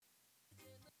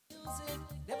music.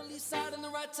 Never leaves out in the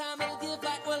right time. It'll give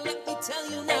like, well, let me tell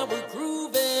you now we're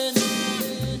grooving.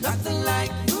 Nothing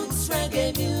like roots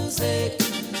reggae music.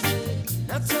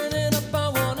 Now turn it up, I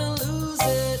wanna lose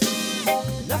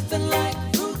it. Nothing like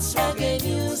roots reggae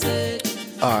music.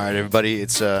 All right, everybody,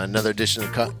 it's another edition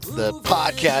of the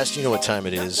podcast. You know what time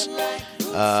it is.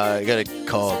 I got to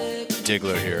call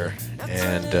Diggler here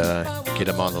and get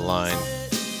him on the line.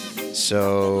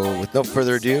 So, with no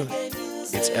further ado,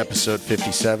 it's episode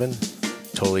 57,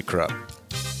 Totally Corrupt.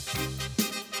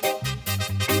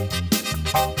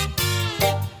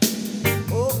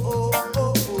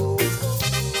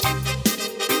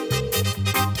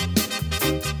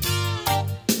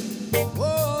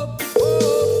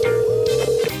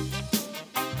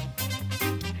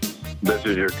 This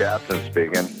is your captain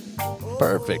speaking.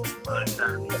 Perfect.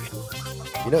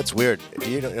 You know, it's weird.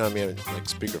 You don't know I mean, like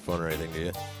speakerphone or anything, do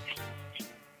you?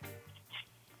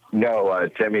 No,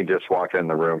 Timmy just walked in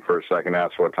the room for a second,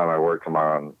 asked what time I work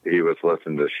tomorrow, and he was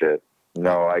listening to shit.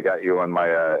 No, I got you on my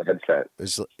headset.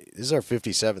 This is our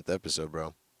 57th episode,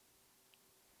 bro.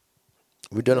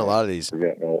 We've done a lot of these.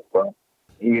 Well,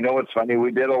 you know what's funny?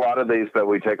 We did a lot of these, but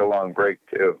we take a long break,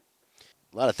 too.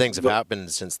 A lot of things have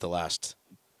happened since the last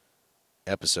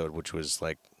episode, which was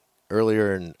like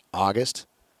earlier in August.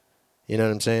 You know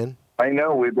what I'm saying? I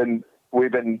know. We've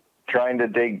been trying to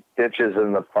dig ditches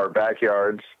in our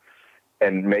backyards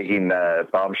and making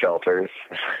bomb shelters.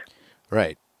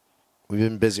 Right. We've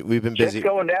been busy. Shit's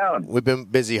going down. We've been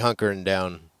busy hunkering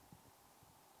down.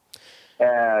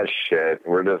 Ah, shit.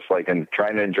 We're just like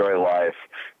trying to enjoy life.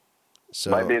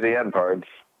 So might be the end parts.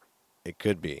 It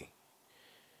could be.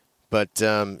 But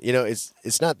you know,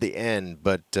 it's not the end,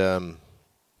 but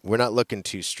we're not looking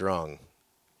too strong.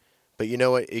 But you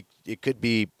know what? It could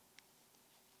be.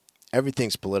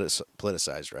 Everything's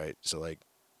politicized, right? So like,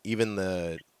 even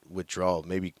the withdrawal,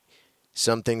 maybe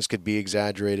some things could be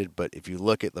exaggerated, but if you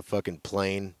look at the fucking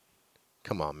plane,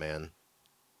 come on, man.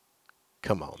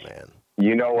 Come on, man.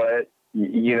 You know what?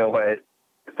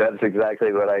 That's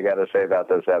exactly what I got to say about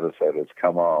this episode. It's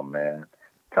come on, man.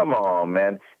 Come on,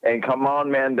 man. And come on,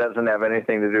 man doesn't have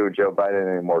anything to do with Joe Biden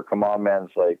anymore. Come on,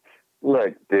 man's like,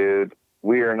 look, dude,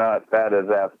 we are not bad as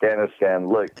Afghanistan.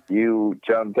 Look, you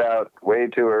jumped out way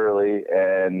too early,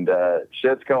 and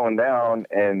shit's going down,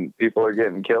 and people are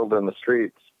getting killed in the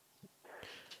streets.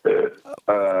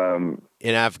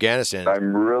 In Afghanistan,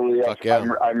 I'm really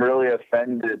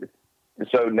offended.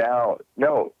 So now,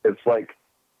 no, it's like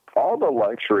all the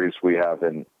luxuries we have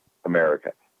in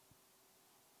America,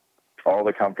 all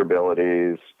the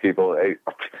comfortabilities. People, hey,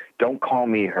 don't call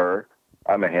me her.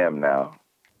 I'm a him now.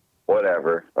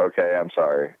 Whatever. Okay, I'm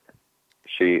sorry.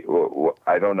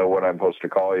 I don't know what I'm supposed to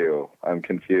call you. I'm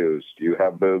confused. You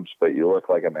have boobs, but you look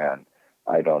like a man.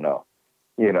 I don't know.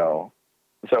 You know,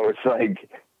 so it's like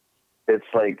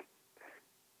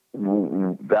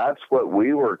that's what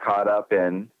we were caught up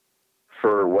in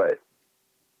for what,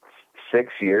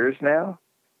 6 years now?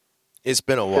 It's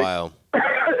been a while.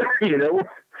 You know,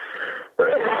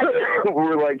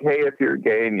 we're like, hey, if you're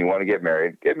gay and you want to get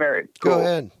married, get married. Cool. Go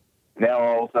ahead. Now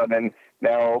all of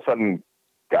a sudden,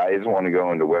 guys want to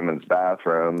go into women's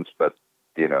bathrooms, but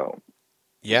you know,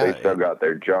 they still got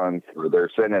their junk or they're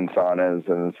sitting in saunas,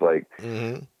 and it's like,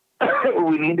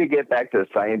 we need to get back to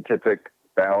scientific,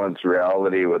 balanced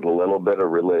reality with a little bit of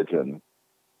religion,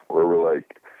 where we're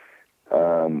like,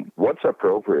 what's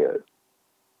appropriate?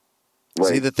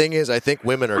 See, the thing is, I think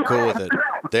women are cool with it.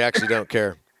 They actually don't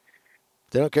care.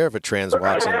 They don't care if a trans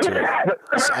walks into it.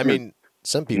 I mean,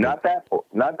 some people.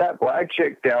 Not that black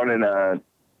chick down in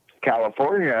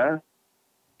California.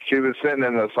 She was sitting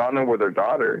in the sauna with her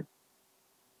daughter,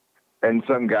 and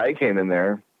some guy came in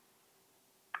there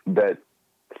that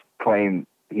claimed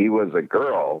he was a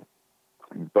girl,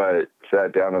 but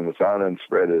sat down in the sauna and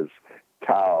spread his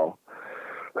towel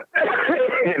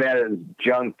and had his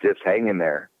junk just hanging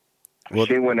there. Well,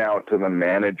 she went out to the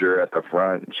manager at the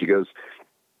front, and she goes,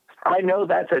 I know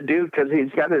that's a dude because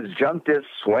he's got his junk just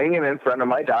swinging in front of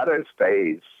my daughter's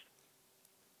face.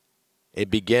 It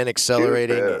began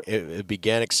accelerating. It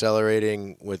began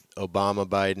accelerating with Obama,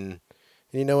 Biden.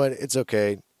 And you know what? It's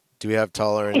okay. Do we have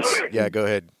tolerance? Yeah, go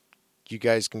ahead. You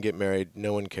guys can get married.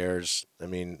 No one cares. I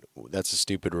mean, that's a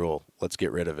stupid rule. Let's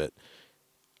get rid of it.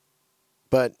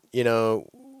 But, you know,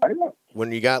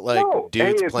 when you got like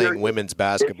dudes playing women's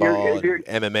basketball and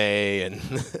MMA and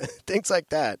things like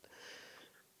that,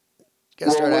 you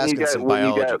gotta start asking some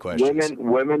biology questions.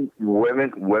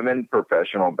 Women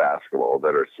professional basketball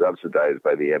that are subsidized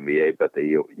by the NBA, but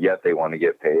yet they want to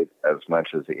get paid as much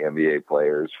as the NBA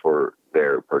players for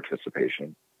their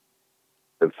participation.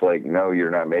 It's like, no, you're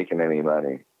not making any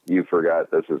money. you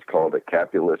forgot this is called a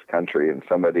capitalist country, and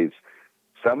somebody's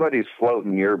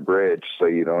floating your bridge so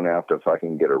you don't have to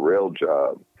fucking get a real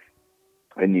job,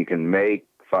 and you can make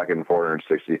fucking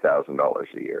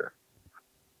 $460,000 a year.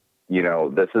 You know,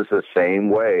 this is the same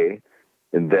way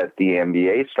that the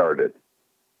NBA started.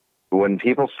 When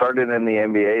people started in the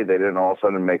NBA, they didn't all of a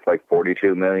sudden make like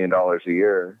 $42 million a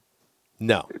year.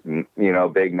 No. You know,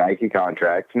 big Nike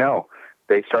contracts. No.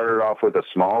 They started off with a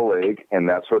small league, and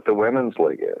that's what the women's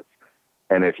league is.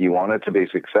 And if you want it to be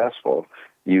successful,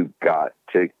 you got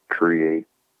to create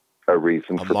a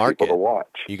reason for people to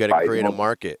watch. You got to create a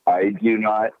market. I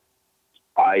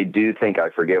do think, I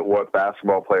forget what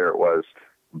basketball player it was,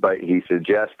 but he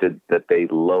suggested that they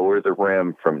lower the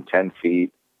rim from 10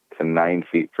 feet to 9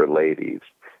 feet for ladies.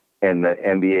 And the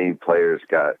NBA players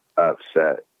got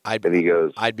upset. And he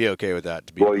goes, I'd be okay with that.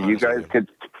 To be honest, you guys could,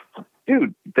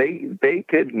 dude, they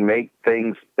could make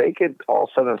things, they could all of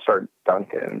a sudden start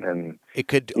dunking, and it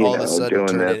could all of a sudden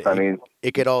turn this.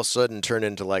 It could all of a sudden turn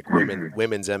into like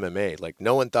women's MMA. Like,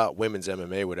 no one thought women's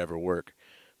MMA would ever work,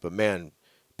 but man,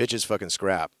 bitches fucking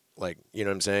scrap. Like, you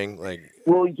know what I'm saying? Like,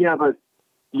 well, yeah,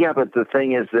 but the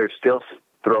thing is, they're still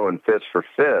throwing fist for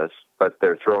fist, but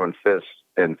they're throwing fist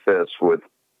and fist with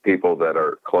people that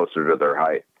are closer to their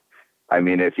height. I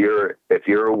mean, if you're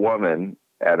a woman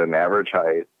at an average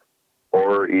height,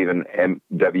 or even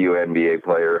WNBA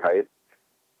player height,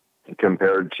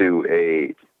 compared to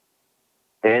a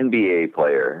NBA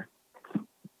player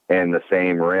in the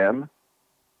same rim,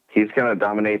 he's going to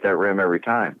dominate that rim every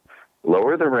time.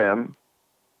 Lower the rim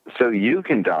so you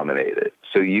can dominate it.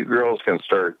 So you girls can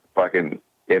start fucking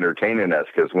entertaining us,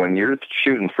 because when you're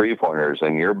shooting three-pointers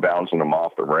and you're bouncing them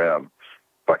off the rim,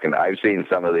 fucking, I've seen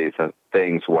some of these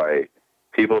things why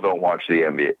people don't watch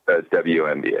the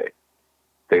WNBA.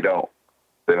 They don't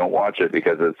watch it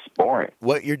because it's boring.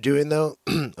 What you're doing, though,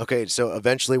 okay, so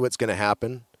eventually what's going to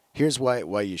happen, here's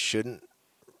why you shouldn't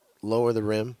lower the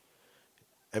rim.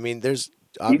 I mean, there's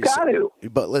obviously, you got to.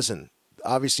 But listen,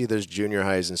 obviously there's junior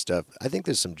highs and stuff. I think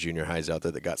there's some junior highs out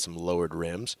there that got some lowered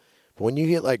rims. But when you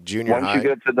hit like junior high, once you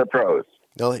get to the pros.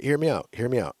 No, hear me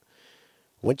out.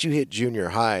 Once you hit junior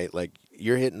high, like,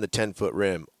 you're hitting the 10-foot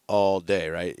rim all day,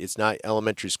 right? It's not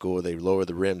elementary school where they lower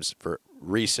the rims for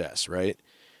recess, right?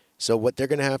 So what they're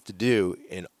going to have to do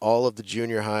in all of the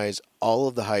junior highs, all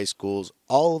of the high schools,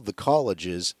 all of the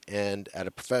colleges, and at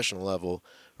a professional level,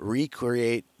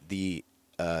 recreate the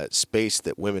space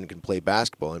that women can play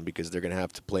basketball in, because they're going to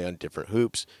have to play on different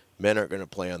hoops. Men aren't going to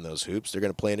play on those hoops. They're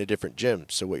going to play in a different gym.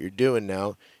 So what you're doing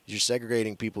now is you're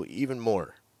segregating people even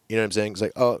more. You know what I'm saying? It's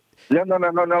like, oh. No.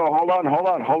 Hold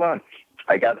on.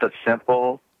 I got a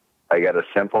simple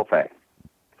thing.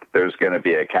 There's going to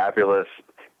be a capitalist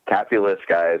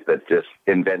guy that just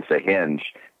invents a hinge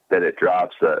that it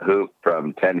drops the hoop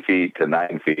from 10 feet to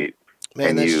 9 feet.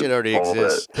 Man, that shit already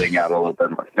exists. The thing out a little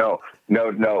bit more. No.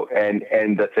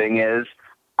 And the thing is,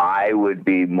 I would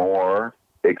be more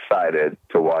excited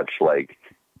to watch like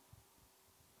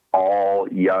all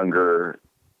younger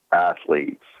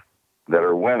athletes that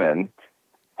are women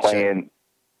playing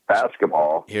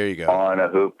basketball. Here you go. On a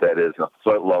hoop that is a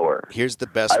foot lower. Here's the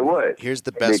best. I would. Here's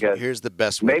the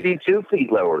best way. Maybe 2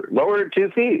 feet lower. Lower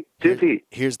 2 feet. 2 feet.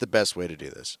 Here's the best way to do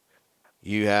this.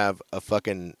 You have a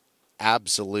fucking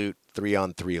absolute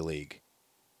 3-on-3 league.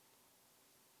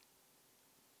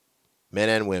 Men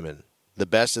and women. The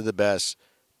best of the best.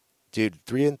 Dude,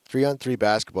 3-on-3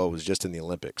 basketball was just in the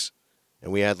Olympics.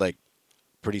 And we had like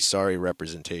pretty sorry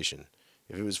representation.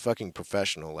 If it was fucking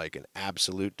professional, like an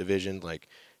absolute division, like,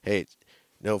 hey,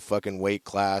 no fucking weight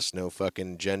class, no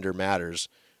fucking gender matters,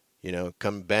 you know,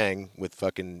 come bang with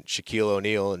fucking Shaquille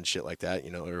O'Neal and shit like that,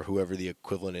 you know, or whoever the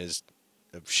equivalent is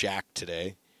of Shaq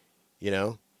today, you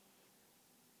know.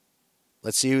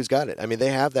 Let's see who's got it. I mean,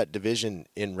 they have that division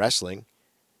in wrestling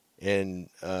and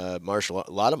a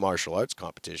lot of martial arts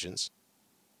competitions.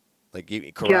 Like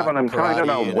karate, yeah, but I'm talking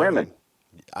about women.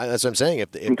 That's what I'm saying.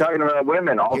 I'm talking about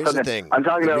women. Here's the thing. I'm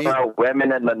talking about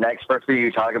women, and the next person you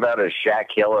talk about is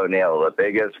Shaquille O'Neal, the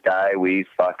biggest guy we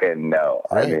fucking know.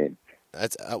 Right. I mean,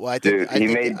 that's I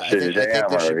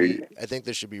think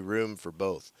there should be room for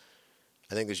both.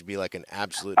 I think there should be like an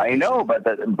absolute. I know, but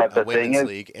the thing is,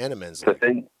 league and a men's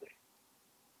league.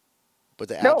 But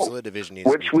the absolute division needs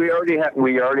which we already have.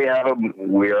 We already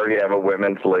have a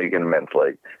women's league and a men's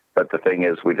league. But the thing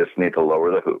is, we just need to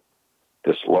lower the hoop.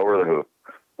 Just lower the hoop.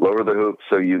 Lower the hoop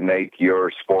so you make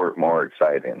your sport more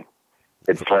exciting.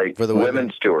 It's like for the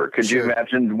women's tour. Could you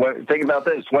imagine? Think about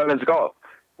this: women's golf.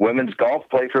 Women's golf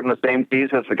play from the same tees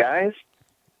as the guys.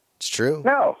 It's true.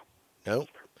 No.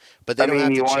 But they don't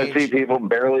have you to want to see change. people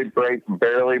barely break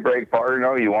par?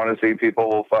 No, you want to see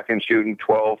people fucking shooting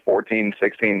 12, 14,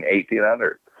 16, 18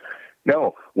 under.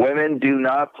 No, women do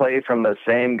not play from the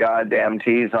same goddamn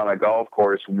tees on a golf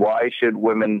course. Why should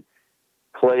women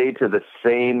play to the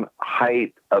same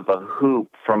height of a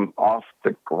hoop from off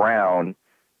the ground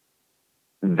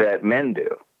that men do?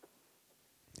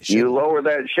 You lower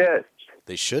that shit.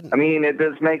 They shouldn't. I mean, it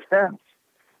does make sense.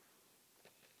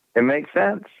 It makes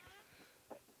sense.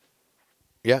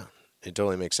 Yeah, it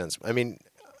totally makes sense. I mean,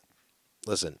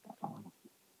 listen,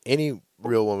 any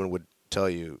real woman would tell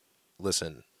you,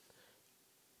 listen,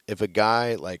 if a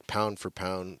guy like pound for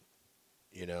pound,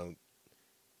 you know,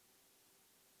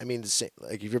 I mean,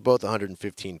 like if you're both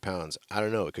 115 pounds, I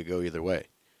don't know, it could go either way.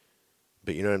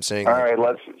 But you know what I'm saying? All right,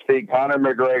 let's see Conor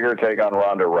McGregor take on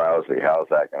Ronda Rousey. How's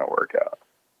that going to work out?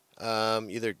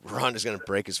 Either Ronda's going to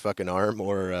break his fucking arm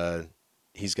or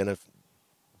he's going to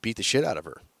beat the shit out of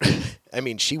her. I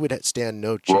mean, she would stand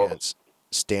no chance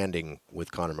standing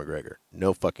with Conor McGregor.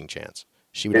 No fucking chance.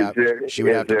 She would have to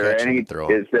catch him and throw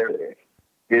him.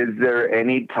 Is there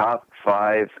any top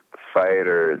 5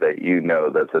 fighter that you know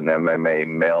that's an MMA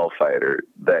male fighter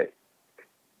that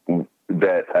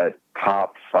a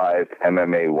top 5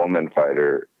 MMA woman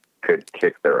fighter could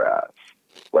kick their ass?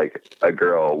 Like a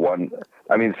girl, one.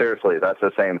 I mean, seriously, that's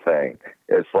the same thing.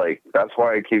 It's like, that's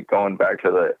why I keep going back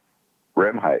to the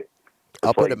rim height.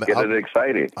 Get it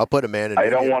exciting. I'll put a man in. I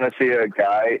don't want to see a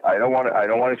guy. I don't want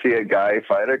to see a guy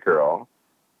fight a girl.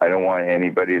 I don't want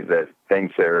anybody that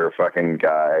thinks they're a fucking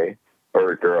guy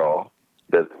or a girl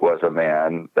that was a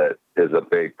man that is a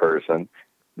big person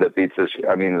that beats this.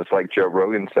 I mean, it's like Joe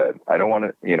Rogan said. I don't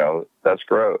want to. That's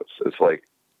gross. It's like,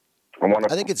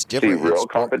 I think it's different. See real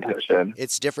competition.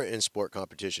 It's different in sport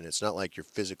competition. It's not like you're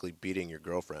physically beating your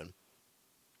girlfriend.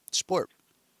 It's sport.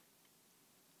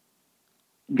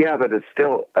 Yeah, but it's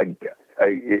still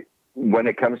when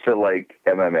it comes to like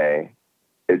MMA,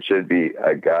 it should be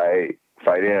a guy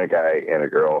fighting a guy and a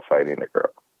girl fighting a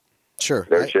girl. Sure.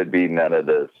 There should be none of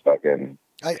this fucking.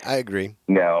 I agree.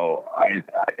 No,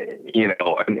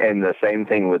 and the same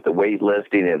thing with the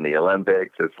weightlifting and the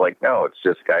Olympics. It's like, no, it's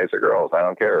just guys or girls. I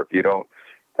don't care. If you don't,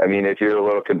 I mean, if you're a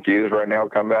little confused right now,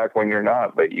 come back when you're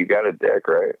not, but you got a dick,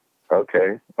 right?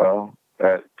 Okay. Well,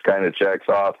 that kind of checks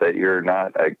off that you're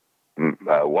not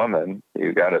a woman.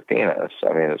 You got a penis.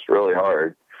 I mean, it's really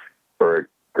hard for a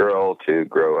girl to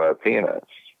grow a penis.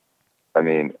 I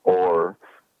mean, or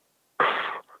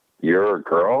you're a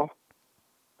girl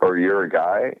or you're a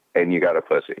guy and you got a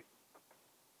pussy.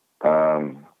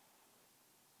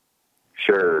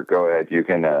 Sure, go ahead. You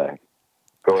can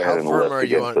go ahead and list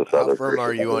against this other person. How firm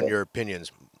are you on your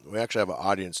opinions? We actually have an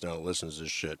audience now that listens to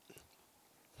this shit.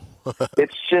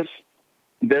 It's just,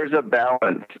 there's a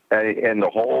balance, and the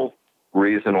whole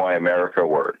reason why America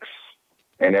works,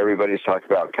 and everybody's talking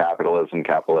about capitalism,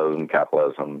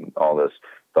 all this.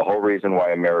 The whole reason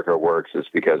why America works is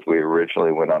because we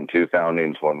originally went on 2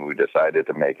 foundings when we decided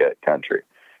to make a country.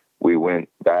 We went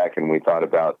back and we thought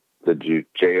about the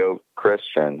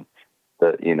Judeo-Christian,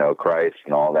 Christ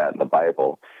and all that in the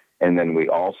Bible. And then we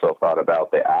also thought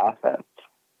about the Athens,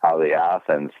 how the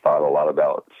Athens thought a lot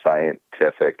about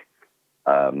scientific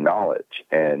knowledge.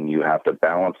 And you have to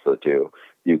balance the two.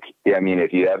 If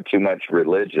you have too much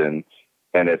religion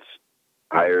and it's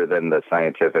higher than the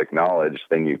scientific knowledge,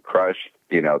 then you crush,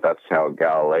 that's how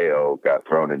Galileo got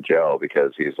thrown in jail,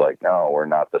 because he's like, no, we're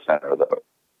not the center of the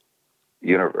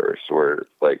universe. We're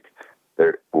like,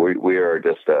 we are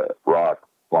just a rock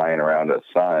flying around a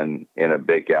sun in a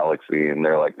big galaxy. And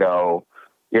they're like, no,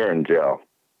 you're in jail.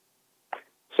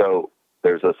 So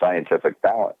there's a scientific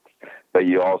balance, but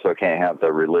you also can't have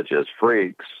the religious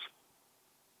freaks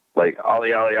like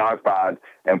Ali Akbar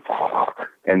and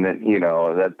then,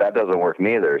 that doesn't work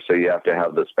neither. So you have to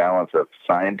have this balance of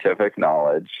scientific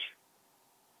knowledge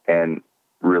and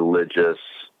religious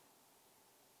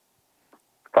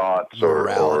thoughts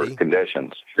or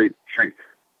conditions. Treat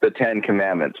the 10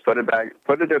 Commandments. Put it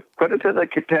to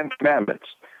the 10 Commandments.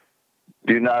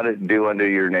 Do not do unto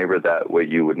your neighbor that what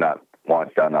you would not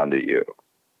want done unto you.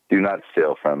 Do not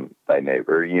steal from thy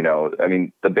neighbor.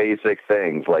 The basic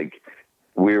things like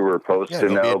we were supposed to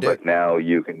know, but now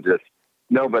you can just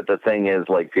no. But the thing is,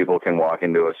 like, people can walk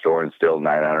into a store and steal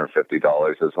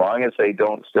 $950 as long as they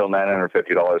don't steal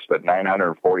 $950, but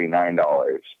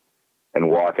 $949 and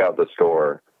walk out the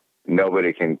store.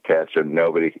 Nobody can catch them.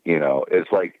 Nobody,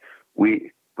 it's like,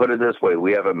 we put it this way.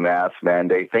 We have a mask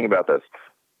mandate. Think about this.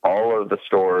 All of the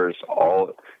stores,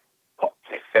 all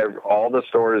the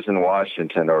stores in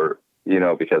Washington are,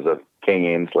 because of King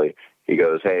Ainsley, he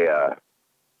goes, hey,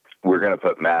 we're going to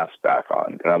put masks back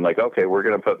on. And I'm like, okay, we're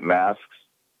going to put masks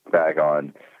back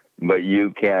on, but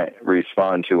you can't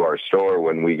respond to our store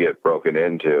when we get broken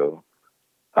into.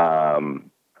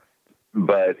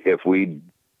 But if we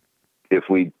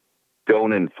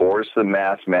don't enforce the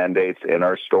mask mandates in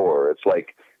our store, it's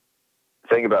like,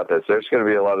 think about this. There's going to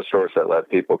be a lot of stores that let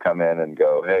people come in and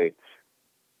go, hey,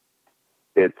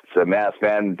 it's a mask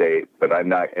mandate, but I'm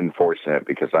not enforcing it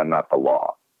because I'm not the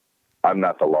law. I'm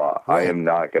not the law. Right. I am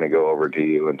not going to go over to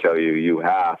you and tell you, you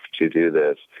have to do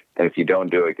this. And if you don't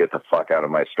do it, get the fuck out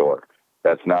of my store.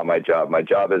 That's not my job. My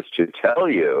job is to tell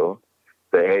you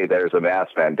that, hey, there's a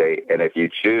mask mandate. And if you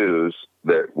choose,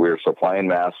 that we're supplying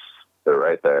masks, they're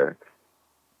right there.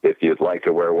 If you'd like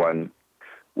to wear one,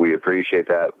 we appreciate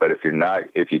that. But if you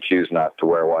choose not to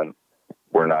wear one,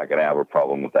 we're not going to have a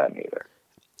problem with that either.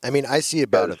 I mean, I see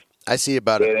about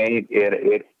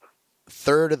It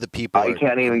third of the people. I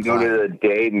can't even go to the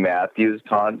Dave Matthews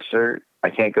concert. I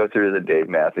can't go through the Dave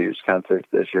Matthews concert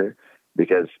this year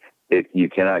because you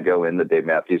cannot go in the Dave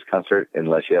Matthews concert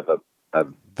unless you have a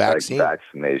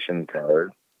vaccination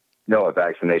card. No, a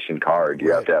vaccination card.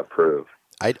 You have to have proof.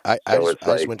 I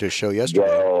just went to a show yesterday.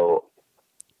 Well,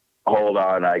 hold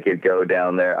on. I could go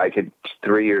down there.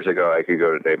 3 years ago, I could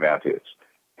go to Dave Matthews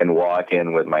and walk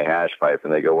in with my hash pipe,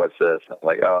 and they go, "What's this?" I'm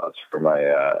like, "Oh, it's for my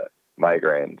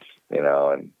migraines." You know,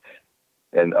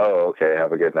 and oh, okay,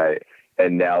 have a good night.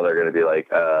 And now they're going to be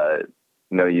like,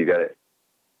 no,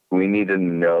 we need to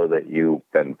know that you've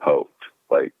been poked.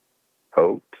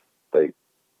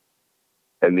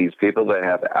 And these people that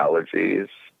have allergies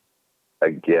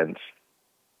against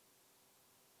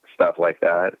stuff like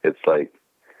that, it's like,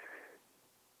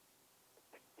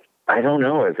 I don't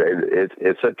know.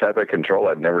 It's a type of control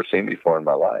I've never seen before in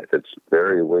my life. It's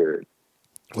very weird.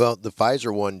 Well, the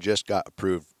Pfizer one just got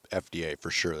approved FDA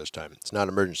for sure this time. It's not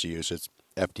emergency use; it's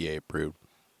FDA approved,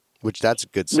 which that's a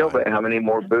good sign. No, but how many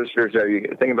more boosters are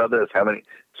you? Think about this: how many?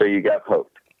 So you got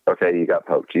poked. Okay, you got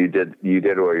poked. You did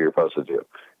what you're supposed to do,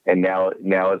 and now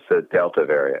it's the Delta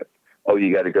variant. Oh,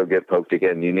 you got to go get poked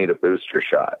again. You need a booster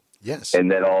shot. Yes.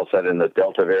 And then all of a sudden, the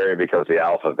Delta variant becomes the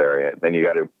Alpha variant. Then you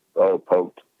got to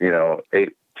poked.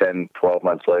 8, 10, 12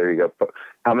 months later, you go,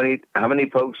 how many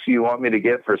pokes do you want me to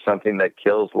get for something that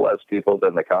kills less people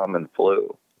than the common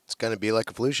flu? It's going to be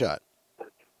like a flu shot.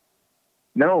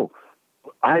 No,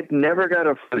 I've never got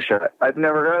a flu shot. I've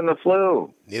never gotten the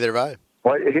flu. Neither have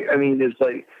I. I mean, it's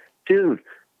like, dude,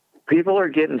 people are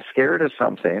getting scared of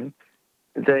something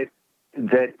that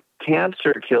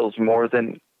cancer kills more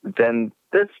than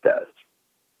this does.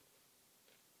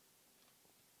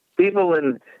 People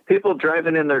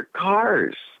driving in their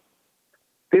cars.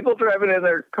 People driving in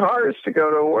their cars to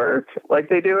go to work like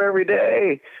they do every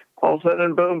day. All of a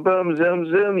sudden, boom, boom, zoom,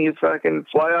 zoom, you fucking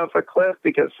fly off a cliff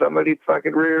because somebody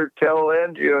fucking rear tail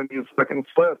end you and you fucking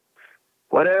flip.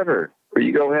 Whatever. Or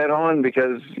you go head on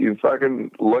because you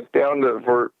fucking look down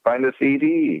to find a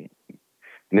CD.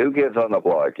 New Kids on the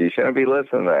Block. You shouldn't be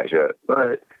listening to that shit.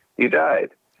 But you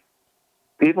died.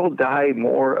 People die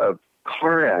more of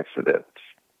car accidents.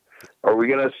 Are we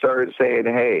going to start saying,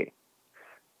 hey,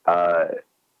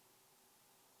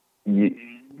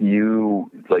 you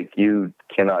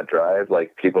cannot drive,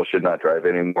 like people should not drive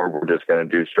anymore. We're just going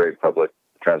to do straight public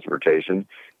transportation.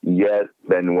 Yet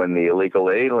then when the illegal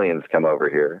aliens come over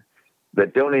here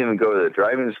that don't even go to the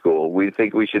driving school, we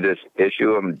think we should just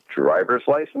issue them driver's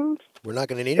license. We're not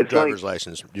going to need a driver's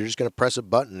license. You're just going to press a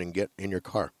button and get in your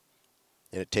car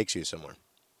and it takes you somewhere.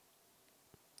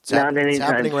 It's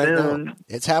happening right now.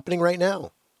 It's happening right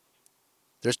now.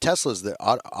 There's Teslas that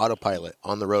autopilot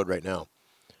on the road right now.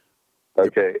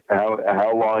 Okay,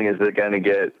 how long is it going to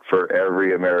get for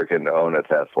every American to own a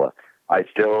Tesla? I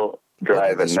still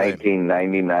drive a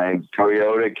 1999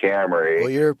 Toyota Camry.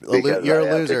 Well, you're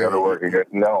a loser.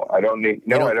 No, I don't need.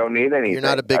 No, I don't need anything. You're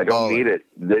not a big baller. I don't need it.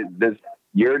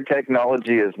 Your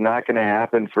technology is not going to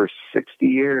happen for 60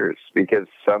 years because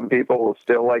some people will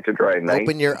still like to drive.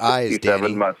 Open your eyes,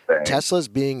 Danny. Mustang. Tesla's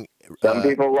being. Some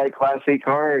people like classy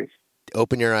cars.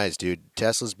 Open your eyes, dude.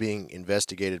 Tesla's being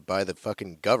investigated by the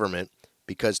fucking government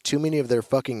because too many of their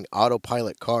fucking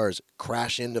autopilot cars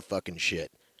crash into fucking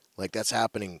shit. Like that's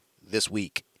happening this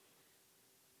week.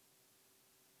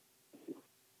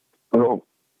 Oh,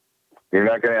 you're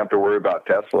not going to have to worry about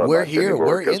Tesla. We're here.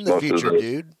 We're in the future,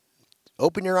 dude.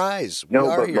 Open your eyes.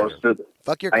 No, but most of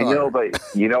fuck your car. I know, but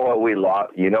you know what we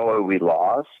lost? You know what we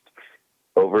lost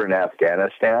over in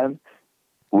Afghanistan?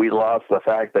 We lost the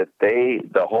fact that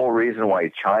the whole reason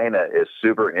why China is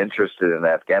super interested in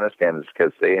Afghanistan is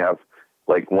because they have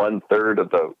like 1/3 of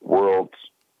the world's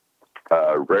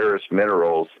rarest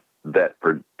minerals that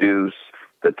produce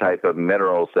the type of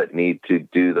minerals that need to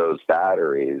do those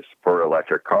batteries for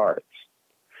electric cars.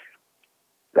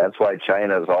 That's why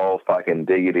China's all fucking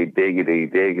diggity.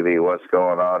 What's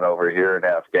going on over here in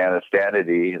Afghanistan?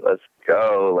 Let's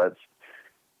go.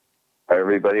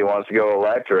 Everybody wants to go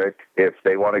electric. If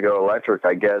they want to go electric,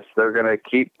 I guess they're going to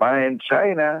keep buying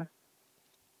China.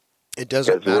 It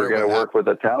doesn't matter. We're going to work with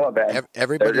the Taliban.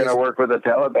 They're going to work with the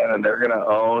Taliban, and they're going to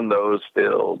own those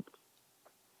fields.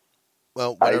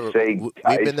 Well, whatever. We've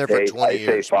been there for 20 years.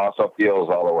 I say fossil fuels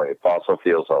all the way. Fossil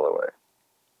fuels all the way.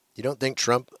 You don't think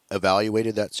Trump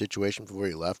evaluated that situation before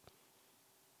he left?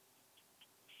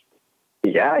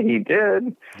 Yeah, he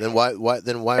did. Then why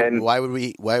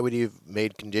would he have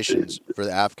made conditions for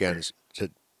the Afghans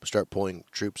to start pulling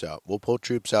troops out? We'll pull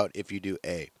troops out if you do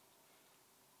A.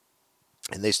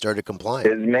 And they started complying.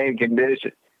 His main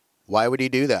condition. Why would he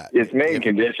do that? His main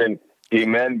condition.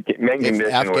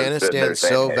 If Afghanistan is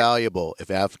so valuable, if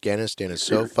Afghanistan is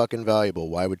so fucking valuable,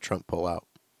 why would Trump pull out?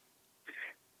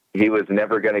 He was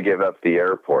never going to give up the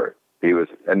airport. He was,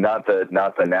 and not the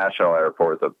national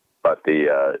airport, but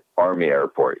the Army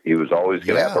airport. He was always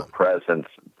going to have a presence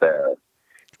there,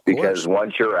 because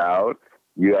once you're out,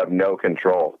 you have no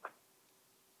control.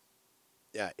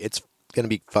 Yeah, it's going to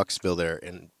be Fucksville there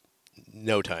in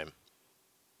no time.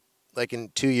 Like in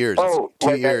 2 years.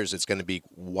 It's going to be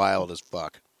wild as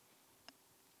fuck.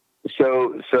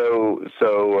 So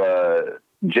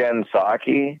Jen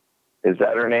Psaki, is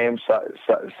that her name?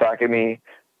 Sakimi?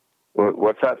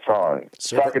 What's that song?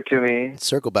 Sock it to me.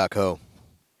 Circle back ho.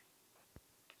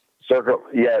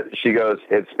 Yeah, she goes,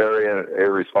 it's very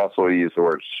irresponsible to use the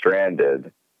word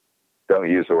stranded. Don't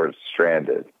use the word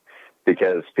stranded.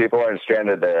 Because people aren't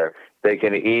stranded there. They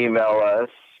can email us.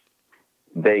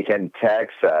 They can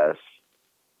text us.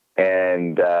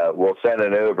 And we'll send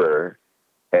an Uber.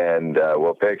 And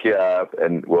we'll pick you up.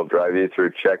 And we'll drive you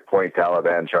through Checkpoint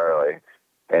Taliban Charlie.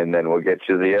 And then we'll get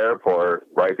you to the airport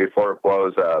right before it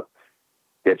blows up.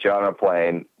 Get you on a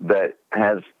plane that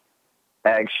has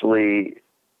actually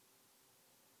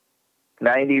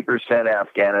 90%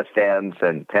 Afghanistans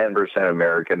and 10%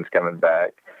 Americans coming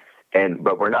back.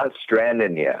 But we're not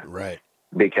stranding you. Right.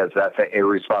 Because that's an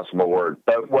irresponsible word.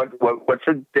 But what's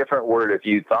a different word? If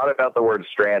you thought about the word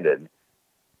stranded,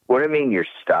 what do you mean you're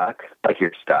stuck? Like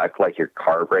you're stuck, like your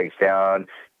car breaks down,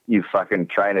 you fucking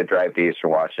trying to drive to Eastern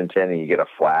Washington and you get a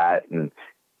flat and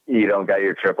you don't got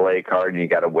your AAA card and you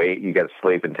got to wait, you got to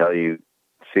sleep until you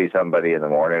see somebody in the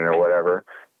morning or whatever.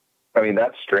 I mean,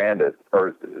 that's stranded,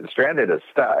 or stranded is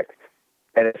stuck.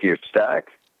 And if you're stuck,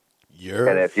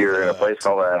 if you're in a place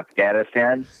called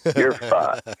Afghanistan, you're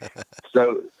fucked.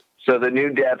 So the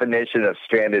new definition of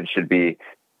stranded should be,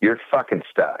 you're fucking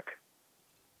stuck.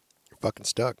 You're fucking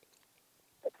stuck.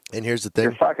 And here's the thing.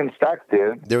 You're fucking stuck,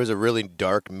 dude. There was a really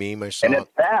dark meme I saw. And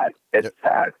it's sad. It's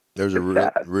sad. There's a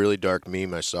really dark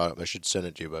meme I saw. I should send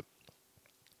it to you, but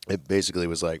it basically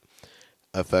was like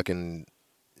a fucking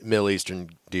Middle Eastern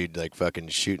dude like fucking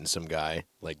shooting some guy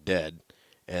like dead,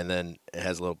 and then it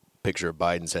has a little picture of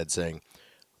Biden's head saying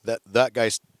that guy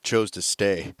chose to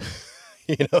stay.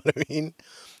 You know what I mean?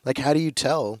 Like, how do you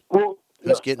tell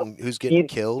who's getting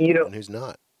killed and who's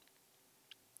not?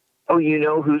 Oh, you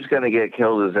know who's going to get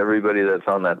killed is everybody that's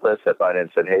on that list that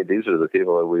Biden said, "Hey, these are the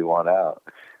people that we want out."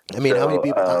 I mean, how many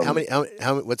people?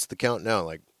 How what's the count now?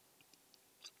 Like,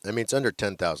 I mean, it's under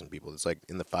 10,000 people. It's like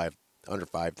in the under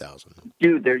 5,000.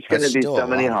 Dude, there's going to be so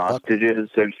many hostages.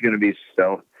 There's going to be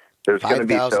so. There's going to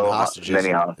be so many hostages.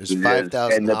 There's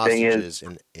 5,000 hostages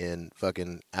in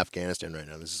fucking Afghanistan right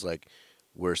now. This is like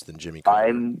worse than Jimmy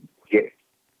Carter.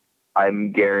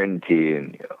 I'm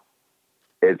guaranteeing you,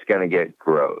 it's going to get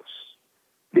gross.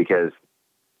 Because,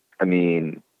 I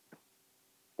mean,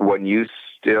 when you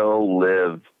still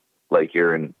live like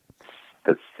you're in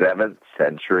the 7th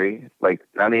century, like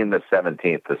not even the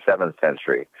 17th, the 7th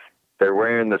century, they're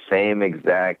wearing the same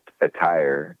exact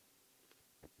attire.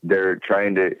 They're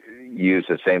trying to use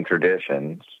the same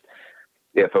traditions.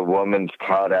 If a woman's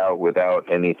caught out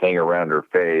without anything around her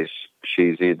face,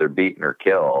 she's either beaten or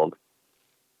killed.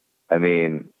 I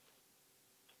mean,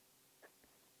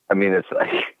 it's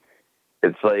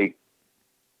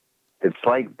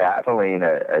like battling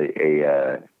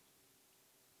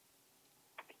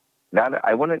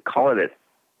I wouldn't call it an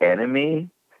enemy,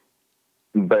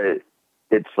 but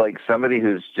it's like somebody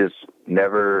who's just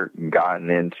never gotten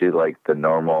into like the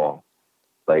normal,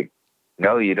 like,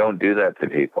 no, you don't do that to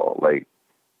people. Like,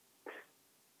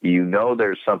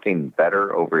 there's something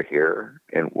better over here,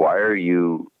 and why are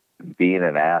you being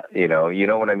an ass? You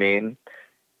know what I mean?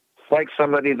 It's like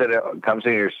somebody that comes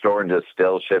into your store and just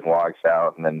steals shit and walks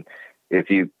out, and then if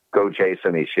you go chase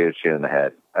him, he shoots you in the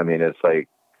head. I mean, it's like,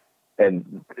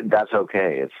 and that's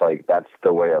okay. It's like, that's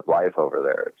the way of life over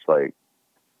there.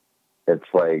 It's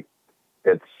like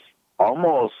it's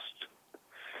almost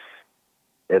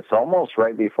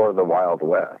right before the Wild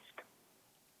West.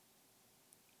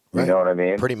 You Right. know what I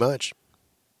mean? Pretty much.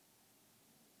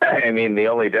 I mean, the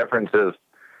only difference is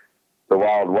the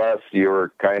Wild West, you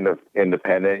were kind of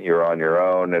independent, you're on your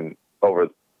own, and over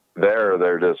there,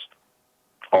 they're just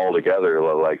all together.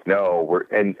 Like, no,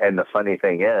 and the funny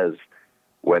thing is,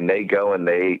 when they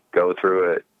go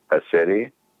through a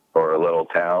city or a little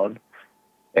town,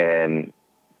 and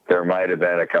there might have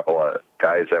been a couple of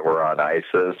guys that were on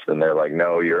ISIS, and they're like,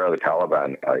 no, you're the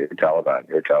Taliban. You're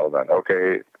Taliban.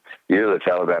 Okay, you're the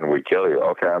Taliban, we kill you.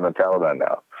 Okay, I'm the Taliban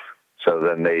now. So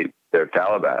then they're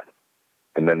Taliban.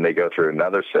 And then they go through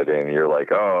another city, and you're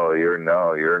like, oh, you're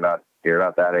not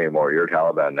that anymore. You're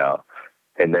Taliban now.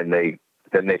 And then they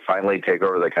finally take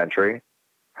over the country.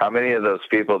 How many of those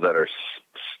people that are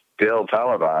still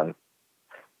Taliban,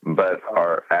 but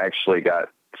are actually got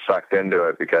sucked into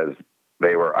it because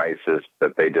they were ISIS,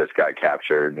 that they just got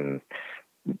captured, and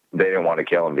they didn't want to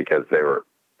kill them because they were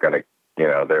going to, they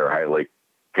were highly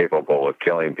capable of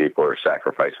killing people or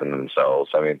sacrificing themselves.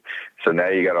 I mean, so now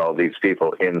you got all these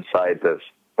people inside this,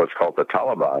 what's called the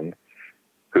Taliban,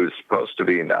 who's supposed to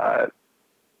be not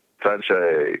such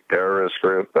a terrorist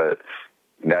group, but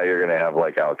now you're going to have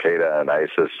like Al Qaeda and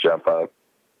ISIS jump up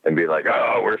and be like,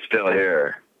 oh, we're still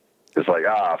here. It's like,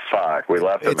 fuck, we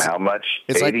left them how much?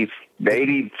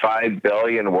 85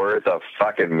 billion worth of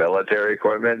fucking military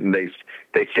equipment, and they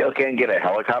still can't get a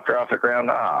helicopter off the ground?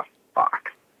 Fuck.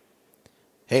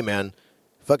 Hey, man,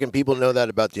 fucking people know that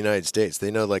about the United States.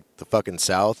 They know, like, the fucking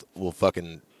South will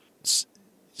fucking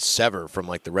sever from,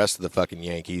 like, the rest of the fucking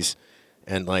Yankees.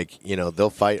 And, like, they'll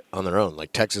fight on their own.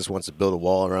 Like, Texas wants to build a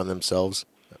wall around themselves.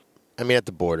 I mean, at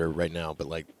the border right now. But,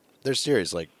 like, they're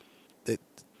serious. Like,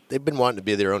 they've been wanting to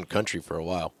be their own country for a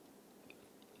while.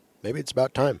 Maybe it's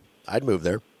about time. I'd move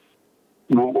there.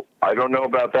 Well, I don't know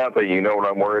about that, but you know what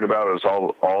I'm worried about is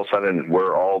all of a sudden, where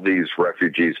are all these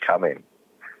refugees coming?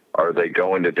 Are they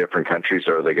going to different countries,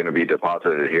 or are they going to be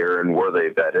deposited here? And were they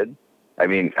vetted? I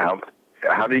mean, how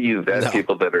do you vet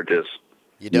people that are just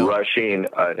rushing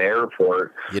an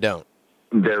airport? You don't.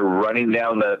 They're running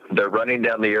down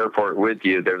the airport with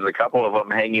you. There's a couple of them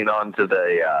hanging on to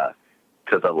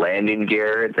the landing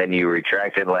gear. Then you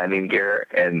retracted landing gear,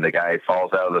 and the guy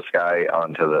falls out of the sky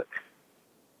onto the.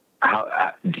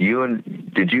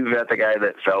 Did you vet the guy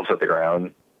that fell to the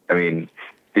ground? I mean.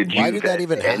 Why did that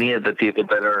even happen? Any of the people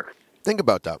that are... Think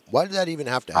about that. Why did that even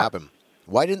have to happen?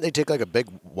 Why didn't they take like a big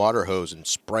water hose and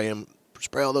spray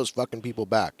all those fucking people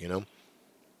back,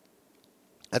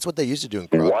 That's what they used to do in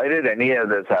Croatia. Why did any of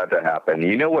this have to happen?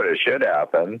 You know what it should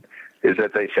happen is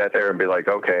that they sat there and be like,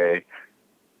 okay,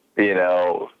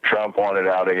 Trump wanted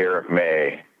out of here in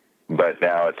May, but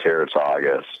now it's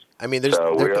August. I mean, we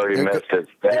already missed his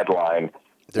deadline.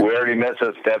 We already missed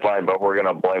his deadline, but we're going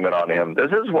to blame it on him.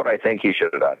 This is what I think he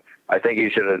should have done. I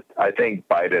think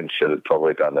Biden should have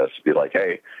totally done this. Be like,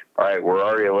 hey, all right, we're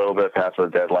already a little bit past the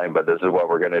deadline, but this is what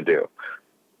we're going to do.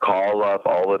 Call up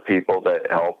all the people that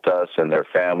helped us and their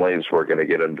families. We're going to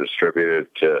get them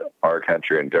distributed to our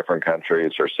country and different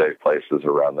countries or safe places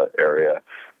around the area.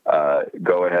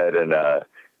 Go ahead and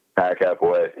pack up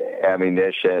what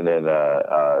ammunition and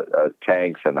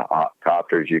tanks and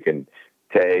copters you can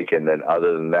take, and then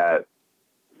other than that,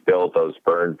 build those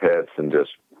burn pits and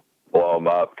just blow them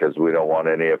up, because we don't want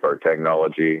any of our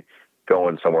technology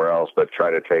going somewhere else, but try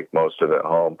to take most of it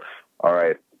home. All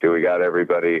right, do we got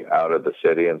everybody out of the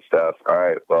city and stuff? All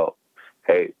right, well,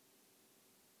 hey,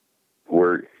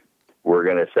 we're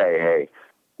going to say, hey,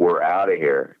 we're out of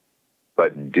here,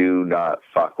 but do not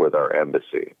fuck with our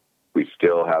embassy. We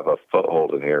still have a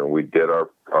foothold in here, and we did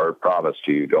our promise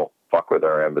to you. Don't fuck with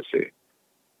our embassy.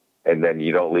 And then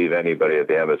you don't leave anybody at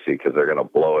the embassy because they're going to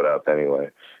blow it up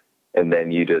anyway. And then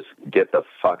you just get the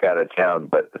fuck out of town.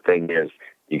 But the thing is,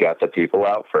 you got the people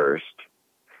out first.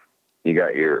 You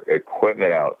got your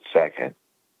equipment out second.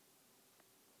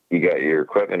 You got your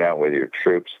equipment out with your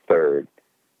troops third.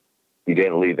 You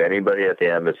didn't leave anybody at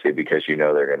the embassy because you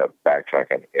know they're going to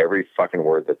backtrack on every fucking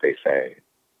word that they say.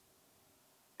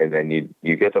 And then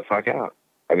you get the fuck out.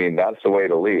 I mean, that's the way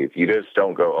to leave. You just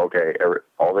don't go, okay,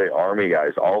 all the Army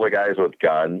guys, all the guys with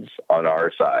guns on our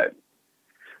side,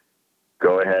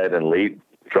 go ahead and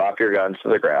drop your guns to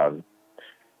the ground,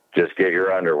 just get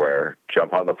your underwear,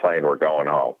 jump on the plane, we're going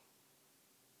home.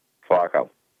 Fuck them.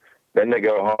 Then they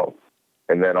go home.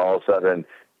 And then all of a sudden,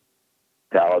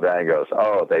 Taliban goes,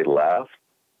 oh, they left?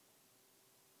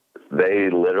 They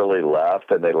literally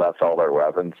left, and they left all their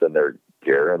weapons and their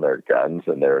gear and their guns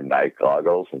and their night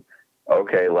goggles, and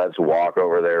okay, let's walk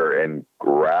over there and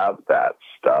grab that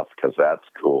stuff because that's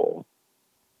cool.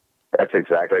 That's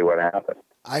exactly what happened.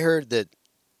 I heard that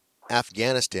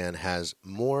Afghanistan has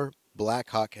more Black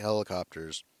Hawk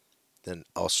helicopters than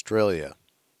Australia.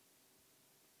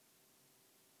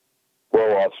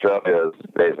 Well, Australia is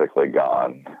basically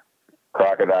gone.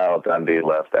 Crocodile Dundee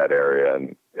left that area,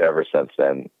 and ever since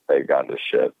then, they've gone to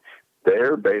shit.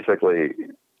 They're basically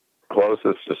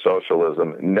closest to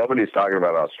socialism. Nobody's talking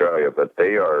about Australia, but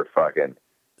they are fucking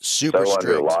Super so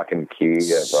strict. under lock and key.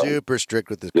 Super strict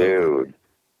with the COVID.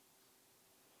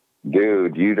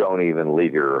 Dude, you don't even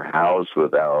leave your house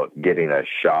without getting a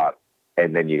shot,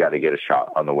 and then you got to get a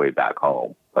shot on the way back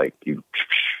home. Like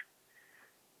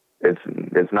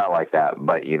it's not like that,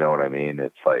 but you know what I mean.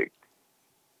 It's like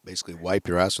basically wipe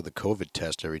your ass with a COVID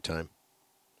test every time.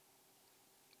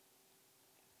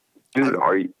 Dude,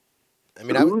 are you? I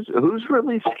mean, who's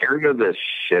really scared of this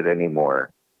shit anymore?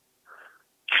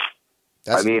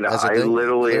 I mean, I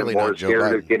literally am more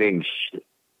scared of getting.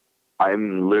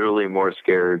 I'm literally more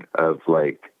scared of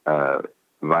like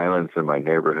violence in my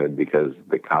neighborhood because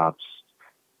the cops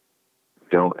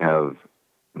don't have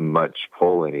much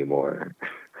pull anymore.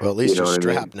 Well, at least you're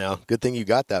strapped now. Good thing you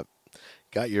got that.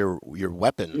 Got your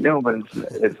weapon. No, but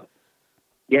it's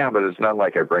yeah, but it's not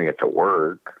like I bring it to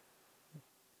work.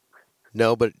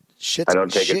 No, but shit. I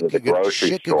don't take it to the grocery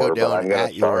shit could store, go down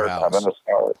at your house. I'm gonna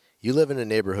start. You live in a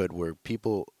neighborhood where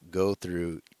people go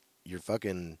through your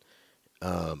fucking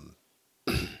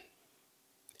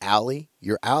alley,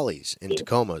 your alleys in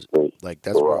Tacoma. Like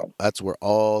that's where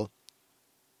all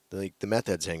the meth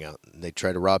heads hang out, and they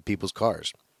try to rob people's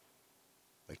cars.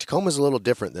 Like Tacoma's a little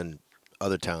different than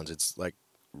other towns. It's like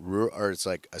it's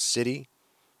like a city,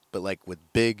 but like with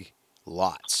big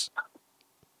lots.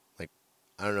 Like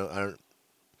I don't know.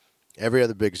 Every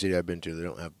other big city I've been to, they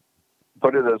don't have.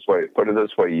 Put it this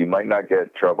way. You might not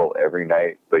get trouble every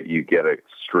night, but you get a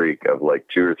streak of like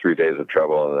 2 or 3 days of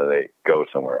trouble, and then they go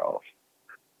somewhere else.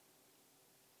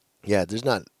 Yeah, there's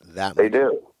not that much. They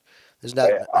do. There's not.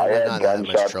 I had not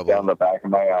gunshots that much trouble down the back of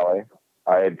my alley.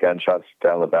 I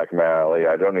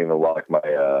don't even lock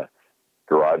my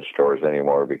garage doors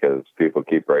anymore because people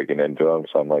keep breaking into them.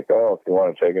 So I'm like, oh, if you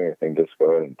want to take anything, just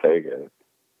go ahead and take it.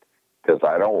 Because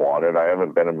I don't want it. I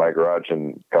haven't been in my garage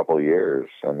in a couple of years.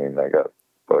 I mean, I got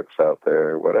books out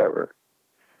there, whatever.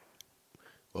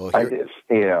 Well, I just,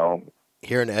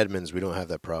 here in Edmonds, we don't have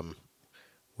that problem.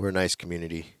 We're a nice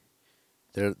community.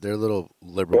 They're little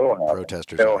liberal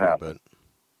protesters, but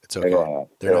it's okay.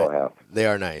 They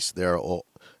are nice. They're old.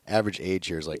 Average age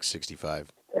here is like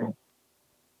 65.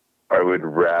 I would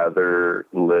rather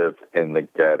live in the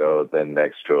ghetto than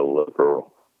next to a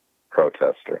liberal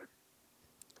protester.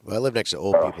 Well, I live next to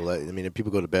old people. I mean, if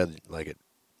people go to bed like at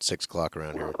 6 o'clock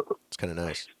around here, it's kind of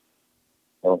nice.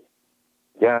 Well,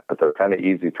 yeah, but they're kind of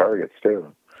easy targets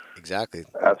too. Exactly.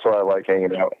 That's why I like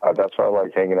hanging out. That's why I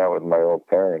like hanging out with my old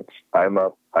parents. I'm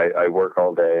up. I work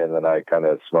all day, and then I kind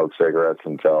of smoke cigarettes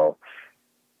until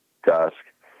dusk,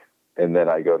 and then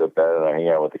I go to bed and I hang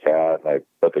out with the cat, and I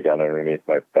put the gun underneath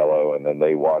my pillow, and then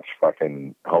they watch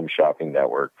fucking Home Shopping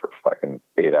Network for fucking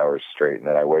 8 hours straight, and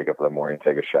then I wake up in the morning,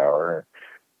 take a shower.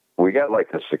 We got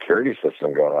like the security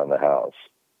system going on in the house.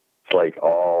 It's like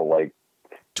all like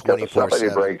 24/7. Somebody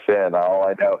breaks in. All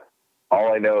I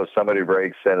know is somebody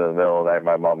breaks in the middle of the night.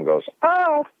 My mom goes,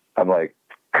 "Oh!" I'm like,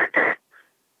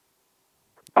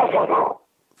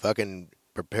 "Fucking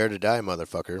prepare to die,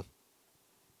 motherfucker."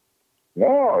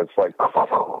 No, it's like,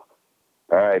 all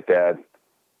right, Dad.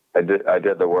 I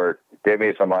did the work. Give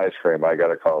me some ice cream. I got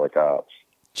to call the cops.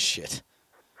 Shit.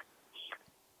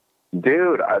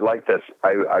 Dude, I like this.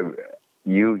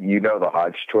 You know the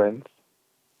Hodge twins?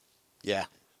 Yeah.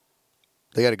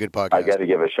 They got a good podcast. I got to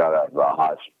give a shout out to the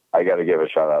Hodge.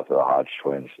 Hodge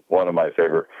twins. One of my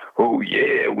favorite. Oh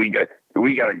yeah, we got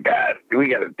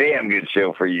a damn good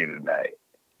show for you tonight.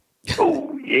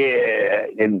 Oh yeah,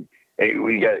 and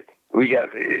we got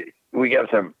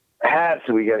some hats.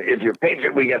 If you're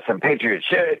Patriot, we got some Patriot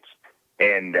shirts,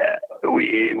 and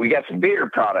we got some beer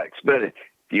products. But if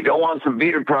you don't want some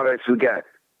beer products, we got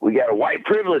a white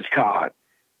privilege card,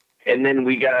 and then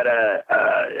we got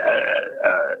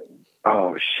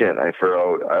oh shit! I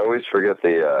always forget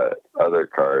the other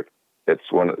card. It's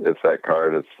that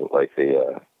card. It's like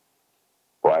the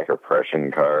Black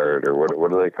Oppression card, or what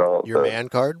do they call it? Your man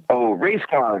card? Oh, race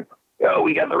card. Oh,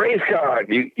 we got the race card.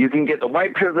 You can get the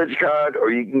white privilege card, or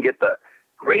you can get the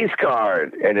race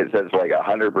card, and it says like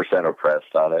 100%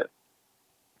 oppressed on it.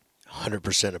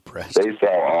 100% oppressed. They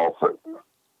sell all.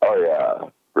 Oh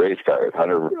yeah, race card,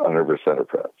 100%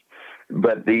 oppressed.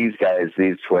 But these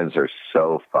twins are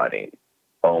so funny.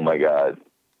 Oh my God.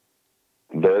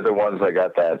 They're the ones that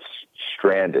got that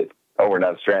stranded. Oh, we're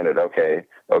not stranded. Okay.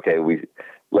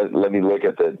 let me look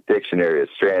at the dictionary of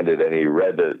stranded. And he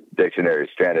read the dictionary of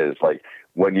stranded. It's like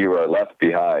when you are left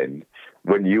behind,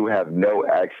 when you have no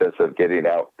access of getting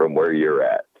out from where you're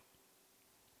at.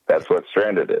 That's what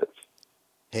stranded is.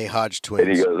 Hey, Hodge twins.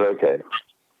 And he goes, okay.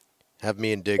 Have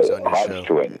me and Diggs on your Hodge show.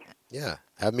 twins. Yeah.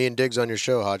 Have me and Diggs on your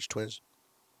show, Hodge twins.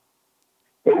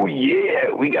 Oh,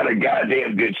 yeah. We got a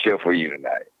goddamn good show for you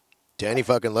tonight. Danny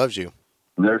fucking loves you.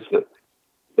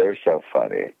 They're so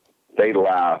funny. They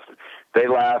laugh. They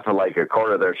laugh at like a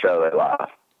quarter of their show. They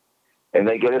laugh. And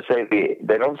they get to say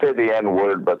they don't say the N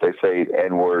word, but they say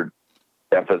N word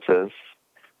emphasis.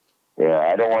 Yeah,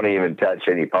 I don't want to even touch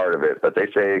any part of it, but they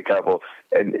say a couple,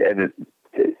 and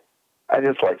I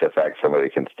just like the fact somebody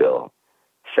can still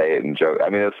say it and joke. I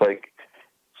mean, it's like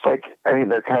I mean,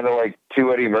 they're kind of like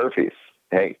two Eddie Murphys.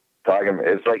 Hey,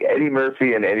 it's like Eddie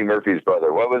Murphy and Eddie Murphy's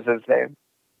brother. What was his name?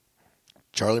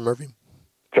 Charlie Murphy?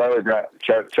 Charlie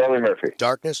Murphy.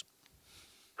 Darkness?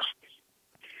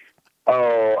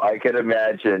 Oh, I could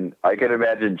imagine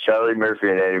Charlie Murphy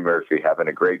and Eddie Murphy having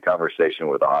a great conversation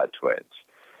with the Hot Twins.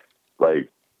 Like,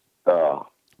 oh.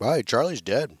 Right, Charlie's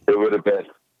dead. It would have been.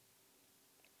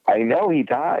 I know he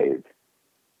died.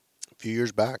 A few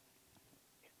years back.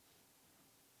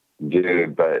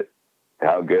 Dude, but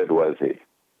how good was he?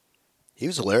 He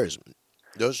was hilarious.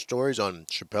 Those stories on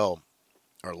Chappelle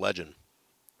are legend.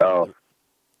 Oh.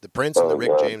 The Prince and the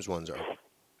Rick James ones are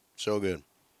so good.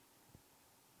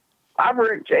 I'm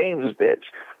Rick James, bitch.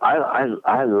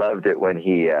 I loved it when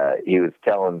he was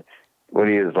telling,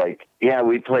 when he was like, yeah,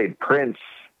 we played Prince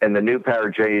and the New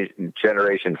Power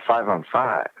Generation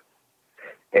 5-on-5.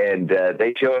 And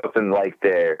they show up in like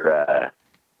their,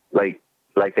 like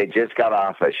they just got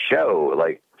off a show,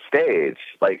 like stage,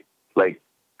 like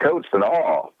coats and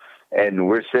all. And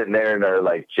we're sitting there in our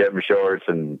like gym shorts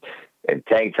and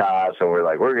tank tops, and we're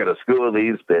like, we're going to school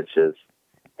these bitches.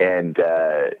 And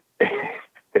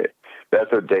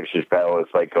that's what Dave Chappelle was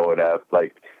like going up,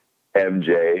 like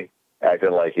MJ,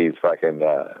 acting like he's fucking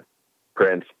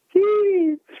Prince.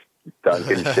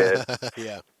 Dunking shit.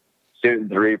 Yeah. Shooting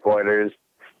 3-pointers.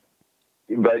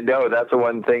 But no, that's the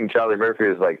one thing Charlie Murphy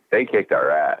was like, they kicked our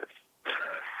ass.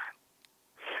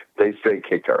 They straight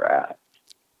kicked our ass.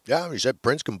 Yeah, he said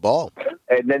Prince can ball.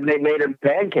 And then they made him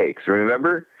pancakes,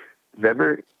 remember?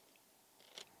 Prince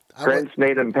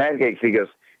made him pancakes. He goes,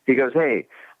 hey,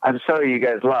 I'm sorry you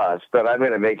guys lost, but I'm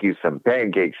going to make you some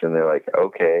pancakes. And they're like,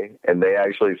 okay. And they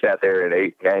actually sat there and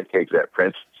ate pancakes at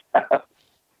Prince's house.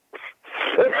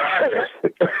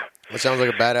 That sounds like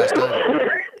a badass time.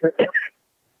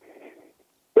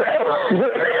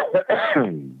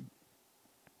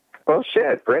 Well,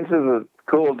 shit, Prince is a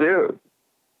cool dude.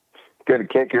 He's going to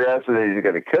kick your ass and then he's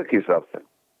going to cook you something.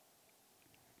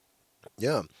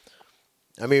 Yeah.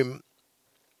 I mean,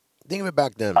 think of it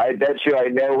back then. I bet you I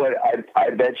know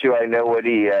what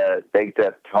he baked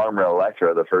at Carmen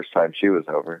Electra the first time she was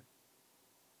over.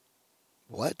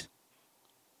 What?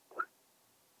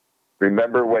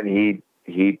 Remember when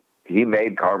he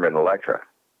made Carmen Electra?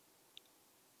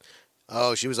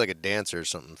 Oh, she was like a dancer or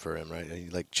something for him, right? He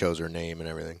like chose her name and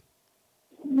everything.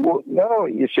 Well, no,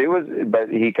 she was, but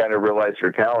he kind of realized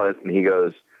her talent, and he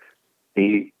goes,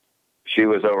 she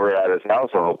was over at his house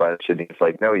a whole bunch, and he's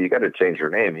like, no, you got to change your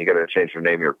name. You got to change your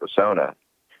name, your persona.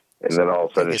 And then all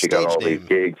of a sudden she got all these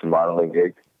gigs, modeling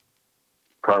gigs.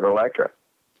 Carmen Electra.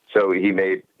 So he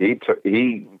made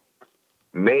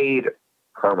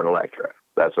Carmen Electra.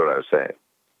 That's what I was saying.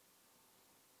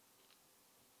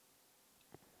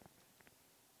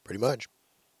 Pretty much.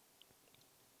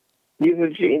 He's a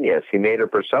genius. He made a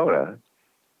persona.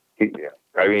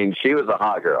 I mean, she was a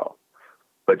hot girl,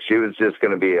 but she was just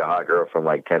going to be a hot girl from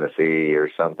like Tennessee or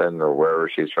something, or wherever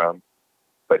she's from.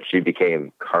 But she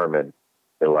became Carmen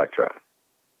Electra.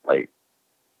 Like,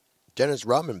 Dennis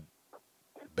Rodman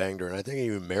banged her, and I think he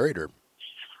even married her.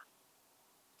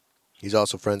 He's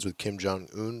also friends with Kim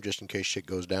Jong-un, just in case shit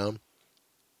goes down.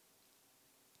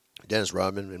 Dennis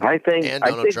Rodman and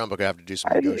Donald Trump are going to have to do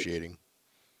some negotiating.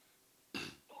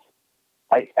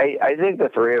 I think the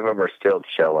three of them are still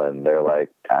chilling. They're like,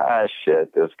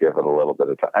 shit, just give it a little bit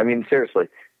of time. I mean, seriously,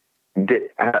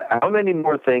 how many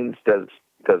more things does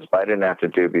Biden have to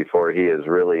do before he is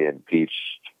really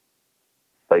impeached?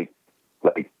 Like,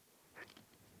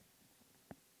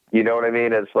 you know what I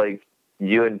mean? It's like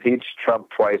you impeached Trump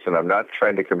twice, and I'm not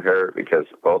trying to compare it because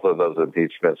both of those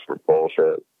impeachments were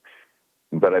bullshit.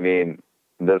 But I mean,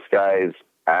 this guy's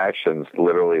actions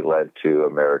literally led to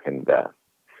American death.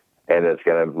 And it's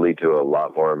going to lead to a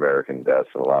lot more American deaths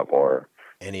and a lot more.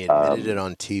 And he admitted it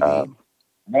on TV?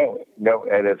 No.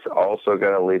 And it's also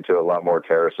going to lead to a lot more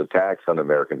terrorist attacks on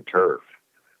American turf.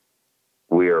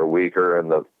 We are weaker in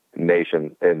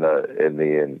nation in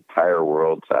the entire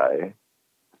world's eye.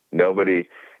 Nobody.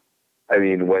 I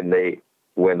mean,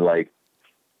 when like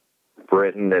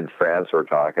Britain and France were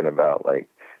talking about like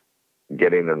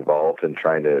getting involved and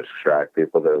trying to extract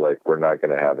people, they're like, we're not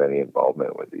going to have any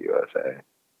involvement with the USA.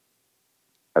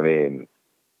 I mean,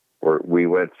 we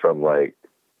went from like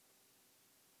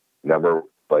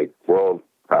world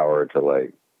power to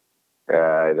like,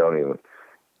 I don't even,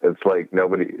 it's like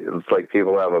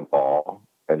people have a ball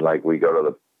and like we go to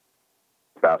the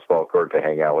basketball court to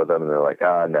hang out with them and they're like,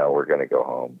 no, we're going to go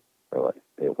home. They're like,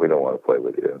 we don't want to play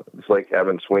with you. It's like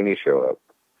having Sweeney show up.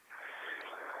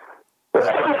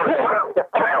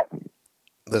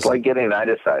 It's like getting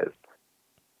itemized.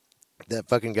 That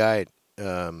fucking guy,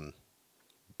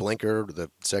 Blinker, the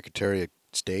Secretary of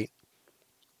State,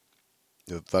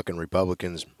 the fucking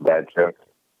Republicans. Bad joke.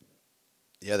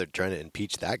 Yeah, they're trying to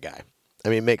impeach that guy. I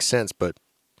mean, it makes sense, but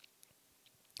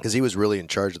because he was really in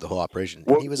charge of the whole operation.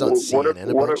 He was on CNN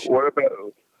a bunch.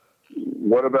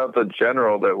 What about the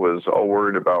general that was all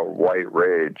worried about white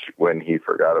rage when he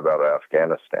forgot about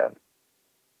Afghanistan?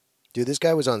 Dude, this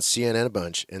guy was on CNN a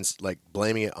bunch and like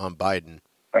blaming it on Biden.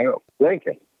 I know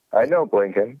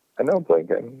Blinken.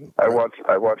 I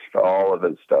watched all of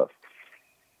his stuff.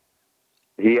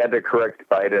 He had to correct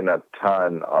Biden a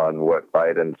ton on what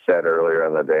Biden said earlier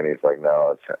in the day, and he's like,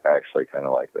 no, it's actually kind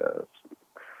of like this.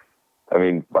 I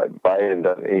mean, Biden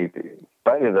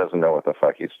doesn't know what the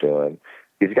fuck he's doing.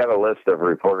 He's got a list of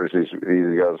reporters. He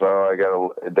goes,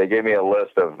 they gave me a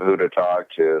list of who to talk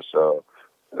to. So,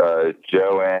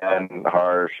 Joanne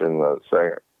Harsh and the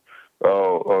singer.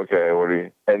 Oh, okay.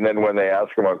 And then when they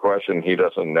ask him a question he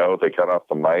doesn't know, they cut off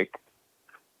the mic,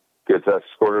 gets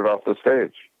escorted off the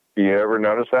stage. You ever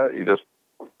notice that? He just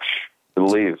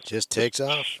leaves. Just takes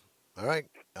off. All right,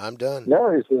 I'm done.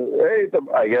 No, he says, hey,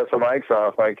 I guess the mic's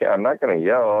off. I'm not going to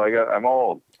yell. I'm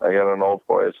old. I got an old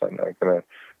voice. I'm not going to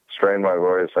strain my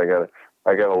voice. I got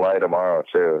to lie tomorrow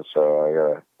too.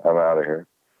 So I'm out of here.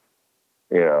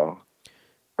 You know,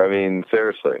 I mean,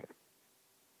 seriously.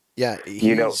 Yeah,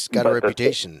 he's got a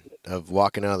reputation of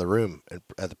walking out of the room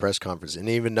at the press conference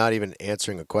and not even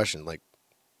answering a question. Like,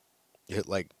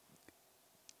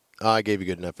 I gave you a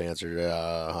good enough answer.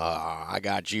 I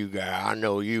got you, guy. I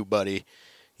know you, buddy.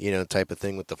 You know, type of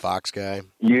thing with the Fox guy.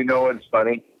 You know what's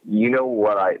funny? You know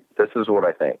what this is what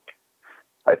I think.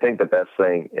 I think the best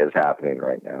thing is happening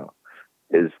right now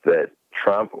is that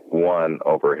Trump won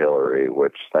over Hillary,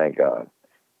 which, thank God.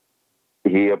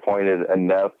 He appointed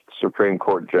enough Supreme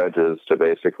Court judges to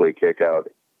basically kick out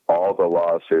all the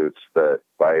lawsuits that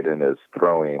Biden is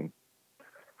throwing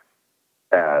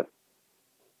at.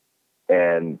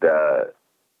 And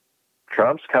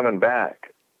Trump's coming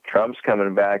back. Trump's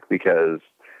coming back because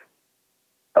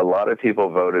a lot of people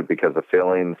voted because of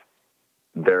feelings.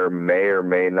 There may or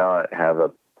may not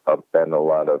have been a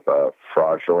lot of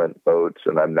fraudulent votes,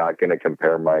 and I'm not going to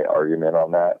compare my argument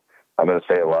on that. I'm going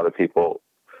to say a lot of people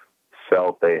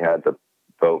felt they had to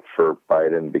vote for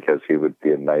Biden because he would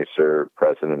be a nicer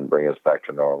president and bring us back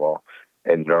to normal.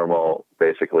 And normal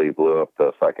basically blew up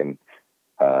the fucking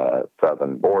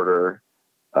southern border,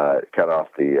 cut off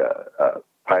the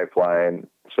pipeline,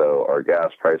 so our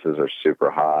gas prices are super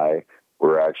high.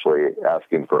 We're actually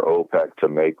asking for OPEC to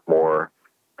make more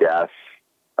gas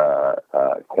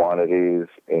quantities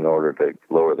in order to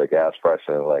lower the gas price.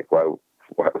 And like, why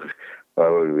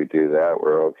would we do that?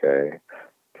 We're okay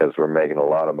because we're making a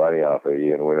lot of money off of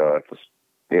you, and we don't have to,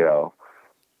 you know.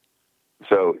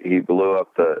 So he blew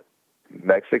up the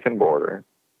Mexican border.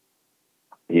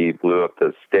 He blew up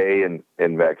the stay in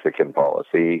Mexican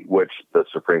policy, which the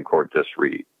Supreme Court just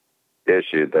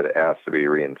reissued that it has to be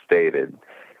reinstated.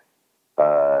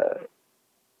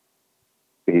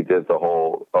 He did the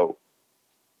whole,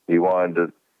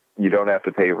 you don't have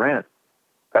to pay rent.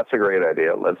 That's a great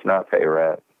idea. Let's not pay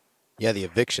rent. Yeah, the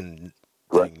eviction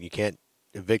thing. You can't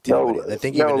evict anybody. I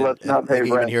think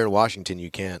even here in Washington, you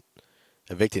can't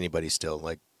evict anybody still.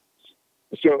 Like,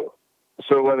 So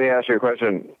let me ask you a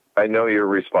question. I know you're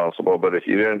responsible, but if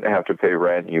you didn't have to pay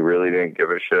rent, you really didn't give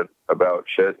a shit about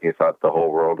shit, you thought the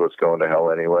whole world was going to hell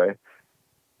anyway,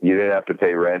 you didn't have to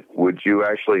pay rent, would you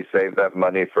actually save that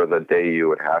money for the day you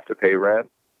would have to pay rent,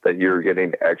 that you're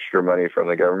getting extra money from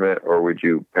the government, or would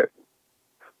you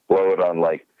blow it on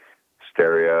like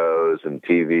stereos and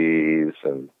TVs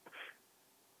and,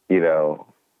 you know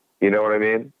what I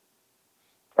mean?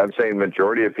 I'm saying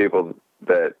majority of people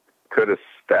that could have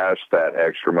stashed that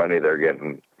extra money they're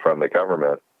getting from the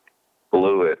government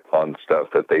blew it on stuff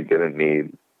that they didn't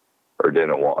need or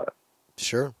didn't want.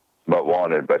 Sure. But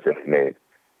wanted, but didn't need.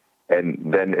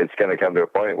 And then it's going to come to a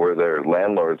point where their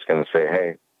landlord's going to say,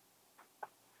 hey,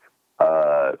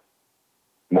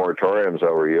 moratorium's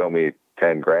over, you owe me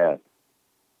 10 grand.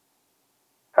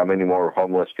 How many more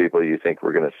homeless people do you think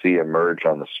we're going to see emerge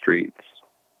on the streets?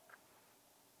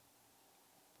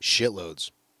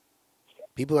 Shitloads.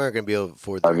 People aren't going to be able to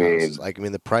afford their houses. Like, I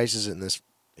mean, the prices at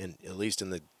least in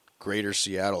the greater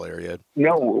Seattle area.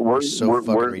 No, we're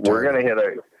going to hit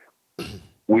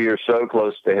we are so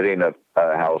close to hitting a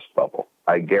house bubble.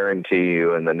 I guarantee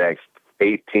you in the next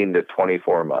 18 to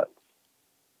 24 months,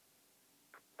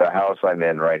 the house I'm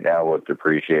in right now will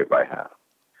depreciate by half.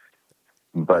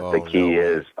 But the key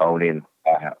is owning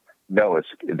a house. No,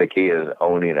 the key is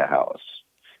owning a house.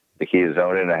 The key is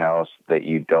owning a house that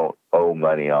you don't owe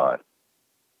money on.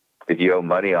 If you owe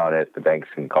money on it, the banks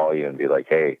can call you and be like,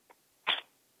 "Hey,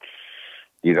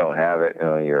 you don't have it,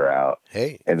 you're out."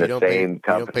 Hey, and if you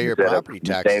don't pay your property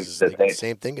taxes, the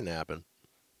same thing can happen.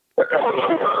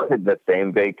 The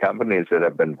same big companies that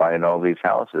have been buying all these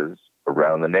houses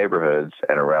around the neighborhoods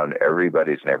and around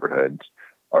everybody's neighborhoods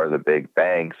are the big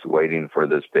banks waiting for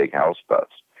this big house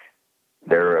bust.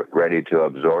 They're ready to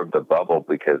absorb the bubble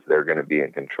because they're going to be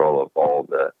in control of all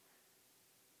the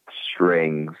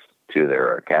strings to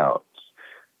their accounts.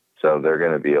 So they're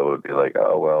going to be able to be like,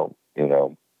 oh, well,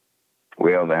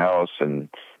 we own the house and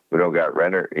we don't got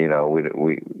renter,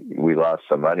 we lost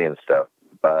some money and stuff,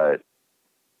 but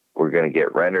we're going to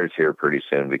get renters here pretty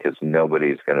soon because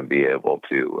nobody's going to be able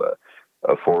to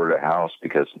afford a house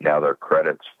because now their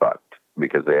credit's fucked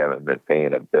because they haven't been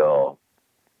paying a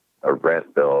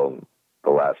rent bill the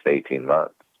last 18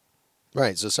 months.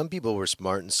 Right. So some people were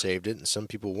smart and saved it and some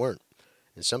people weren't.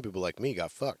 And some people like me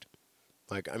got fucked.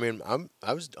 Like, I mean,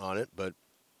 I was on it, but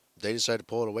they decided to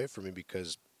pull it away from me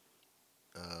because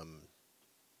I don't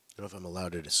know if I'm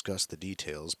allowed to discuss the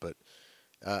details, but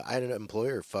I had an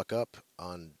employer fuck up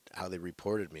on how they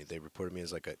reported me. They reported me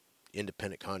as like an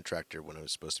independent contractor when I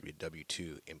was supposed to be a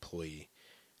W-2 employee.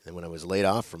 And then when I was laid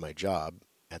off from my job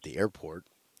at the airport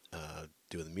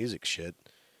doing the music shit,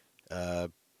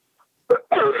 that's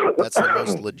the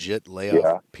most legit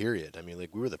layoff period. I mean,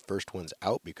 like, we were the first ones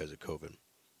out because of COVID.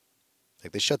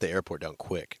 Like, they shut the airport down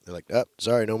quick. They're like, oh,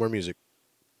 sorry, no more music.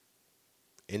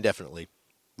 Indefinitely.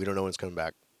 We don't know when it's coming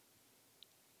back.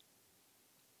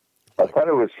 I thought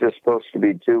it was just supposed to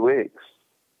be 2 weeks.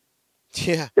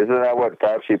 Yeah. Isn't that what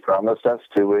Fauci promised us,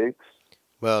 2 weeks?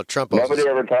 Well, Trump also... Nobody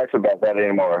ever talks about that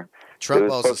anymore. Trump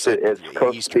also said it's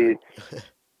supposed to be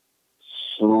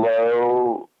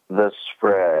slow the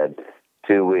spread,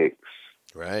 2 weeks.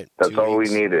 Right. That's all we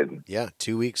needed. Yeah,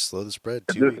 2 weeks, slow the spread,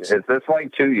 weeks. Is this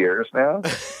like 2 years now?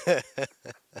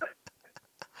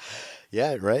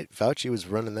 Yeah, right. Fauci was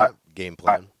running that game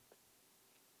plan.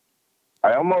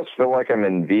 I almost feel like I'm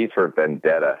in V for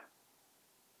Vendetta.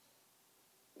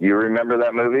 You remember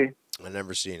that movie? I've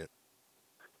never seen it.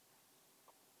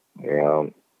 Yeah.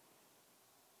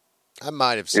 I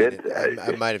might have seen it.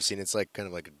 I might have seen it. It's like kind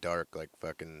of like a dark, like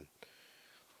fucking...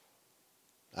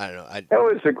 I don't know. It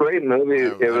was a great movie.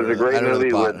 It was a great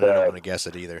movie with... I don't want to guess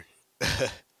it either.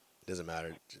 Doesn't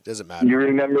matter. It doesn't matter. You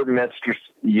remember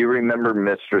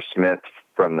Mr. Smith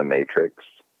from The Matrix?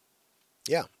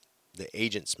 Yeah. The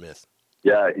Agent Smith.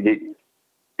 Yeah,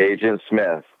 Agent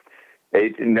Smith.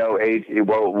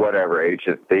 Whatever,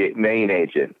 agent. The main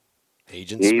agent.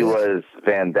 Agent Smith? He was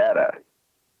Vendetta.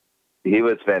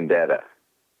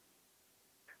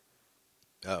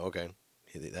 Oh, okay.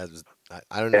 That was...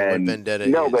 I don't know what Vendetta is.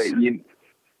 No, but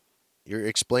you're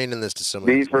explaining this to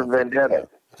somebody. V for Vendetta.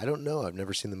 I don't know. I've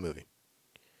never seen the movie.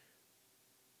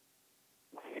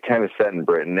 It's kind of set in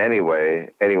Britain. Anyway,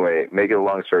 make it a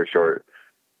long story short,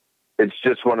 it's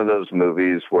just one of those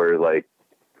movies where, like,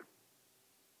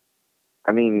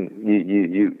 I mean,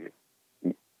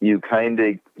 you kind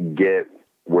of get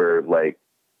where, like,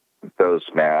 those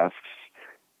masks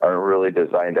aren't really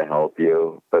designed to help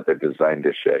you, but they're designed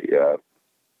to shut you up.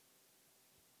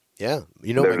 Yeah,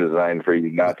 they're designed for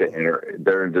you not to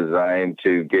they're designed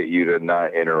to get you to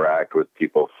not interact with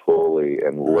people fully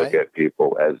and look at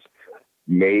people as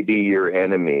maybe your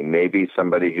enemy, maybe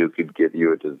somebody who could give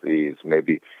you a disease,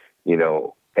 maybe,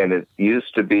 and it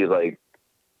used to be like,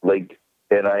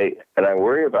 and I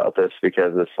worry about this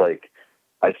because it's like,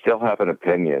 I still have an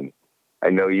opinion.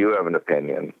 I know you have an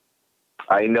opinion.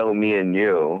 I know me and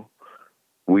you,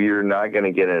 we are not going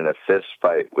to get in a fist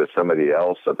fight with somebody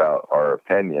else about our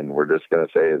opinion. We're just going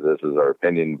to say this is our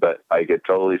opinion. But I could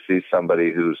totally see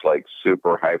somebody who's like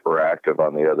super hyperactive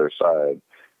on the other side.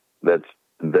 That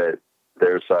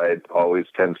their side always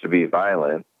tends to be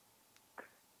violent.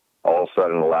 All of a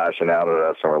sudden lashing out at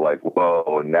us, and we're like,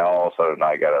 whoa! Now all of a sudden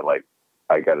I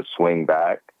gotta swing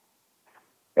back,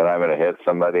 and I'm going to hit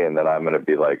somebody, and then I'm going to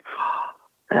be like,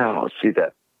 oh, see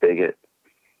that bigot.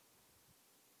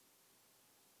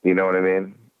 You know what I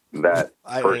mean? That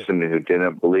person who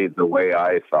didn't believe the way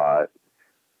I thought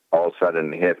all of a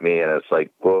sudden hit me, and it's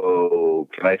like, whoa,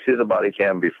 can I see the body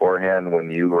cam beforehand when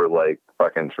you were like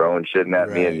fucking throwing shit at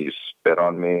me and you spit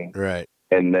on me? Right.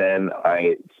 And then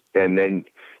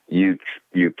you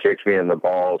kicked me in the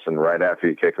balls, and right after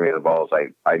you kicked me in the balls,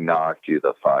 I knocked you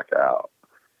the fuck out.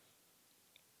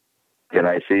 Can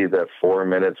I see the 4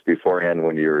 minutes beforehand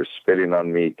when you were spitting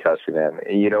on me, cussing at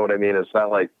me? You know what I mean? It's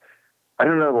not like, I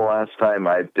don't know the last time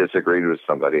I disagreed with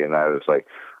somebody and I was like,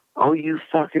 oh, you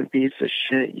fucking piece of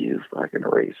shit, you fucking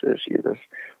racist, you this,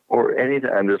 or anything.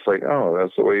 I'm just like, oh,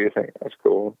 that's the way you think. That's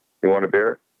cool. You want a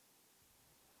beer?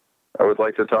 I would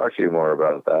like to talk to you more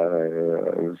about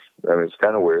that. It's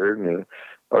kind of weird. And,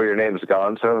 oh, your name's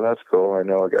Gonzo? That's cool. I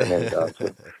know a guy named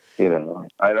Gonzo.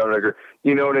 I don't agree.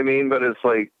 You know what I mean? But it's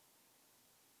like,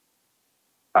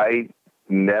 I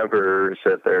never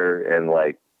sit there and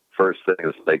like, first thing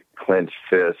is like clench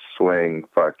fist, swing,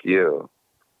 fuck you.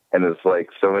 And it's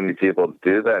like so many people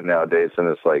do that nowadays. And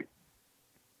it's like,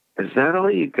 is that all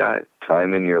you got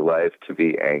time in your life to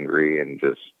be angry and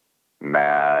just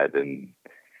mad and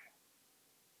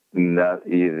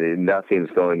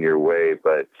nothing's going your way?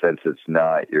 But since it's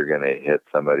not, you're going to hit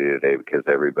somebody today because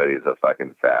everybody's a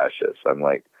fucking fascist. I'm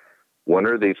like, when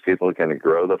are these people going to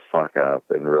grow the fuck up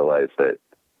and realize that,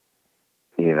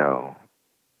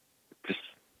 just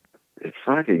it's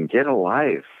fucking get a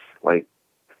life. Like,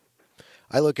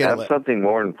 I look at have something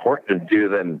more important to do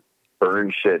than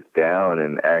burn shit down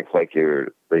and act like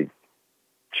you're like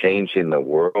changing the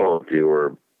world. You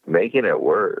were making it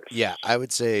worse. Yeah,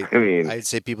 I'd say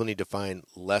people need to find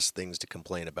less things to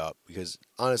complain about because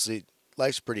honestly,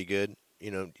 life's pretty good.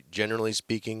 Generally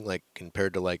speaking, like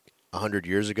compared to like 100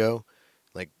 years ago,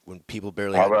 like when people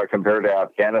barely. How about compared to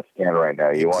Afghanistan right now?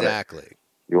 You want to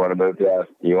move to?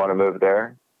 You want to move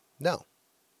there? No.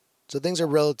 So things are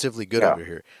relatively good over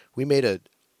here. We made a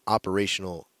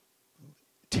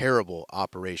terrible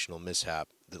operational mishap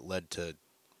that led to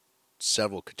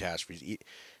several catastrophes. And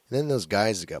then those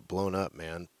guys that got blown up,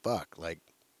 man, fuck. Like,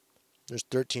 there's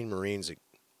 13 Marines that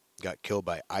got killed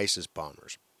by ISIS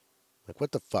bombers. Like,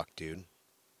 what the fuck, dude?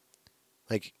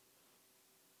 Like,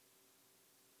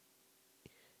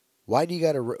 why do you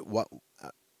gotta...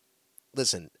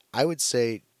 listen, I would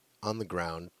say on the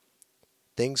ground,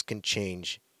 things can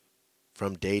change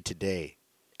from day to day,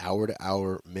 hour to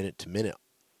hour, minute to minute.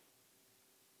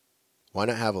 Why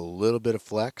not have a little bit of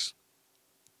flex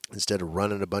instead of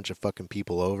running a bunch of fucking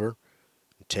people over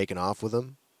and taking off with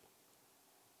them?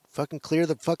 Fucking clear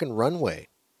the fucking runway.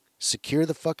 Secure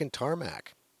the fucking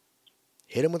tarmac.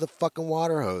 Hit them with a fucking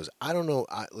water hose. I don't know.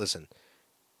 Listen,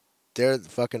 they're the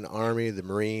fucking Army, the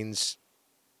Marines.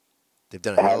 They've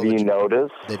done a hell of a job. Have you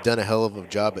noticed? They've done a hell of a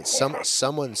job, but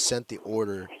someone sent the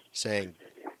order saying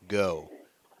go,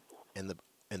 and the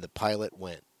pilot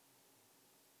went.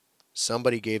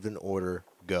 Somebody gave an order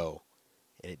go,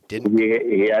 and it didn't.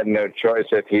 He had no choice.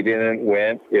 If he didn't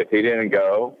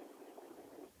go,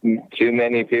 too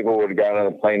many people would have gotten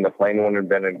on the plane. The plane wouldn't have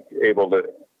been able to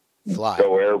fly,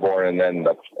 go airborne, and then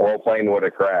the whole plane would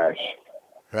have crashed.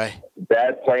 Right.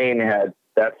 That plane had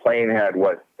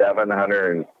what,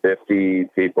 750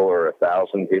 people or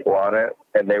 1,000 people on it,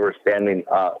 and they were standing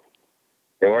up.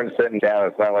 They weren't sitting down.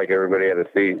 It's not like everybody had a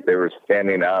seat. They were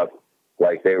standing up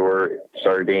like they were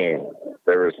sardines.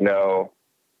 There was no.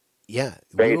 Yeah,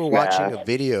 we were watching a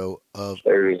video of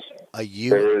We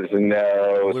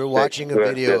were watching a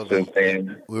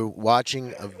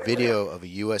video of a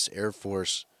U.S. Air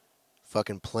Force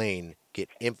fucking plane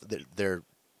their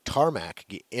tarmac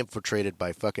get infiltrated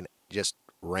by fucking just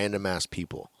random ass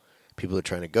people. People are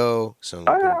trying to go. Some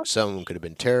of them could have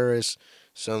been terrorists.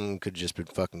 Some could have just been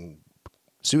fucking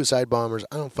suicide bombers.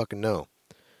 I don't fucking know.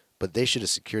 But they should have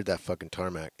secured that fucking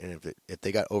tarmac. And if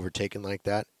they got overtaken like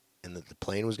that, and that the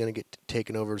plane was going to get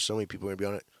taken over, so many people were going to be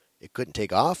on it, it couldn't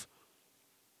take off.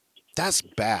 That's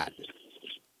bad.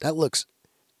 That looks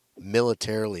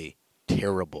militarily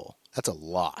terrible. That's a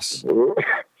loss.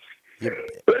 You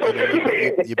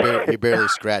barely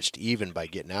scratched even by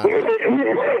getting out of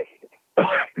it.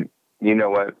 You know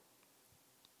what?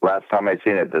 Last time I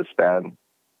seen it this bad.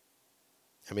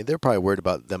 I mean, they're probably worried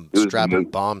about them strapping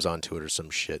bombs onto it or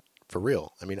some shit. For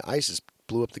real. I mean, ISIS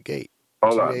blew up the gate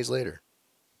 2 days later.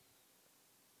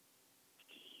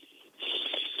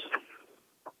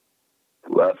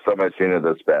 Last time I seen it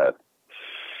this bad,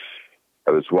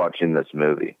 I was watching this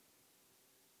movie.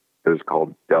 It was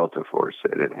called Delta Force,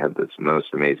 and it had this most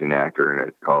amazing actor in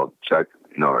it called Chuck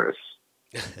Norris.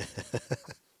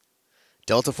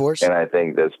 Delta Force? And I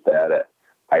think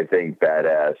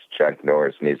badass Chuck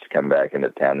Norris needs to come back into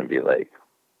town and be like,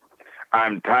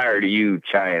 I'm tired of you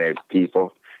China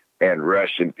people and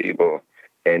Russian people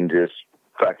and just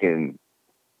fucking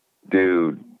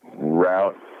dude.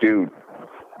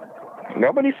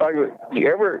 Nobody fucking.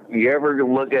 You ever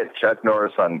look at Chuck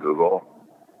Norris on Google?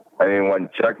 I mean, when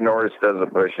Chuck Norris does a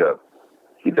push-up,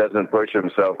 he doesn't push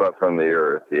himself up from the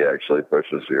earth. He actually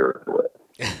pushes the earth away.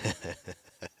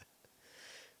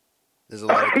 There's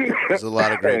a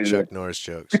lot of great Chuck Norris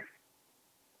jokes.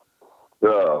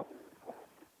 So,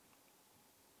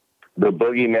 the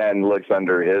boogeyman looks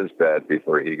under his bed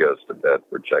before he goes to bed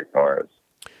for Chuck Norris.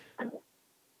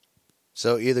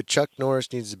 So either Chuck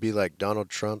Norris needs to be like Donald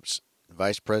Trump's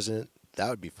vice president. That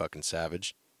would be fucking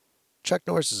savage. Chuck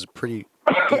Norris is a pretty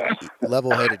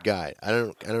level-headed guy. I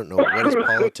don't know what his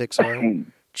politics are.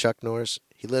 Chuck Norris,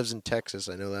 he lives in Texas.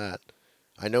 I know that.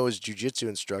 I know his jiu-jitsu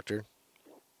instructor,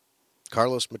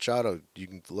 Carlos Machado. You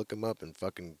can look him up and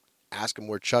fucking ask him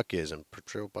where Chuck is, and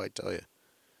he'll probably tell you.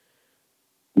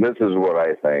 This is what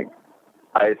I think.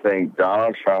 I think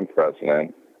Donald Trump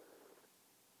president,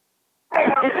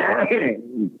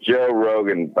 Joe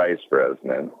Rogan vice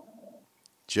president.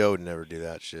 Joe would never do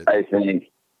that shit. I think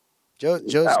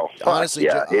Joe's honestly.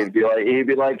 yeah. He'd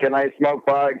be like, can I smoke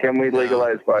pot? Can we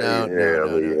legalize pot?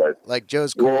 No. Like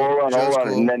Joe's cool. Hold on.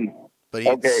 Cool, And then, but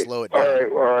he'd slow it down.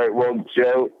 All right. Well,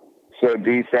 Joe. So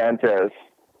DeSantis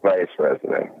vice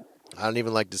president. I don't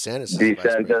even like DeSantis.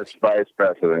 DeSantis vice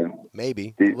president.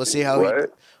 Maybe we'll see how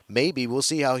we'll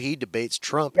see how he debates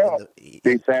Trump. No.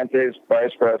 DeSantis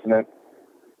vice president.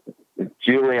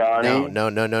 Giuliani.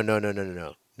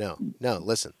 No.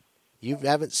 Listen, you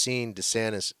haven't seen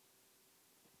DeSantis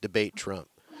debate Trump.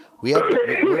 We're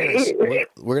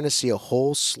going to see a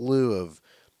whole slew of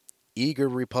eager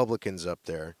Republicans up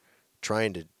there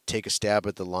trying to take a stab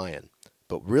at the lion.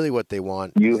 But really, what they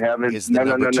want is the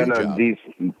number two job.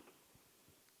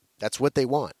 That's what they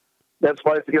want. That's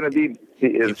why it's going to be.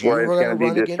 It's why it's going to be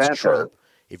DeSantis.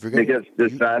 If you're going because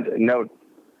DeSantis,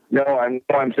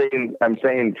 I'm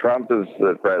saying Trump is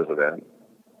the president.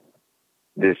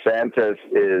 DeSantis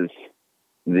is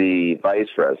the vice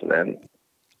president.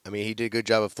 I mean, he did a good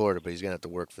job of Florida, but he's going to have to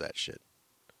work for that shit.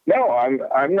 No,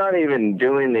 I'm not even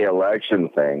doing the election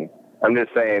thing. I'm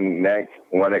just saying, Nick,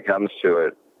 when it comes to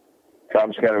it,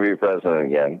 Trump's going to be president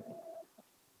again.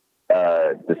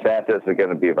 DeSantis is going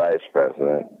to be vice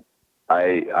president.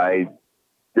 I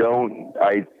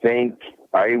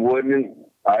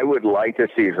would like to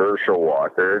see Herschel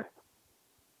Walker.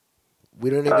 We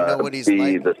don't even know what he's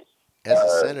like as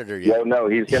a senator yet. Well, no,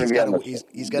 he's going to be on the Senate.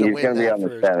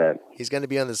 He's going to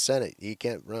be on the Senate. He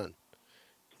can't run.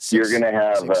 You're going to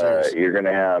have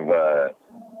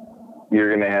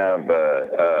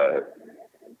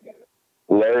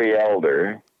Larry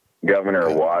Elder, governor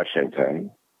of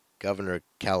Washington. Governor of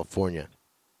California.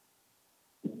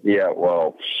 Yeah,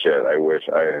 well, shit. I was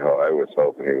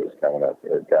hoping he was coming up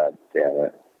here. God damn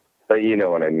it! But you know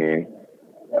what I mean.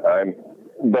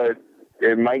 But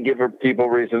it might give people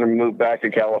reason to move back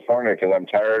to California because I'm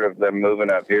tired of them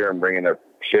moving up here and bringing their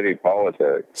shitty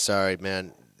politics. Sorry,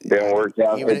 man. It didn't work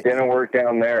down there. It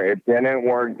didn't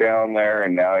work down there,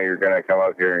 and now you're going to come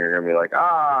up here and you're going to be like,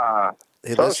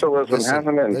 socialism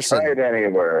hasn't tried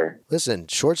anywhere. Listen,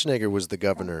 Schwarzenegger was the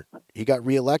governor. He got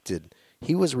reelected.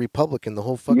 He was a Republican the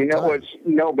whole fucking time.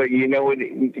 But you know what?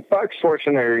 Fuck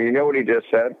Schwarzenegger. You know what he just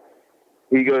said?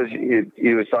 He goes,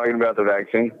 he was talking about the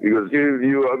vaccine. He goes,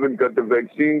 you haven't got the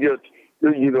vaccine yet.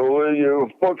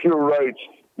 Fuck your rights.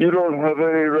 You don't have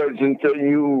any rights until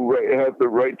you have the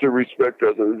right to respect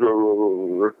others.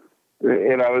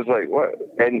 And I was like, what?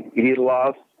 And he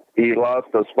lost a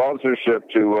sponsorship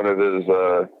to one of his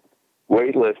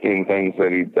weightlifting things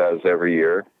that he does every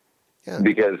year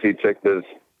because he took this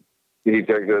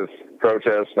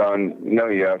protest on, no,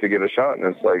 you have to get a shot. And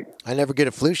it's like, I never get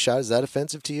a flu shot. Is that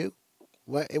offensive to you?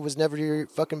 What? It was never your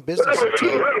fucking business. Obviously,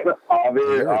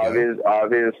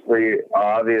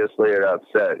 it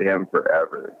upset him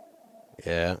forever.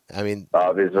 Yeah, I mean,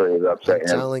 obviously it upset him. I'm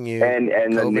telling you, and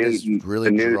COVID is really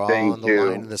the new thing drawing the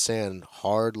line in the sand,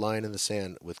 hard line in the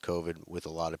sand with COVID with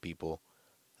a lot of people.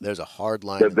 There's a hard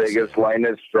line. The biggest line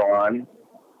that's drawn,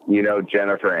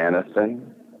 Jennifer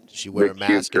Aniston. Did she wear a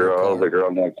mask? The girl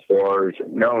next door.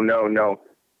 No.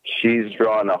 She's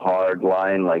drawn a hard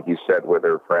line, like you said, with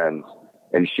her friends.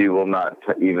 And she will not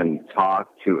even talk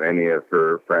to any of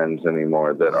her friends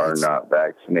anymore that are not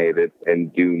vaccinated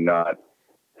and do not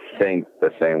think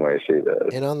the same way she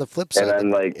does. And on the flip side, on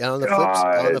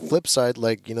the flip side,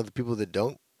 like, the people that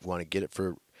don't want to get it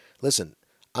listen,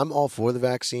 I'm all for the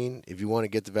vaccine. If you want to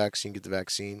get the vaccine, get the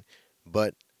vaccine.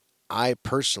 But I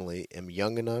personally am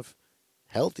young enough,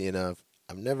 healthy enough.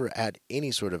 I've never had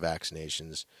any sort of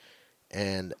vaccinations.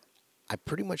 And I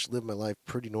pretty much live my life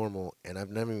pretty normal, and I've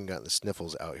never even gotten the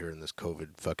sniffles out here in this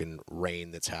COVID fucking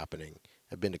rain that's happening.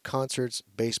 I've been to concerts,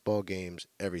 baseball games,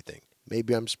 everything.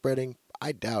 Maybe I'm spreading.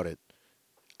 I doubt it.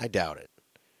 I doubt it.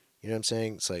 You know what I'm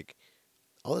saying? It's like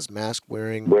all this mask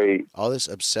wearing, Wait, all this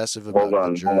obsessive about hold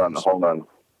on, the germs. hold on.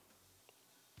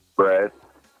 Brett,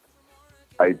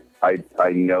 I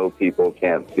know people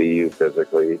can't see you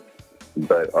physically,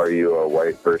 but are you a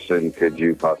white person? Could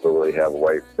you possibly have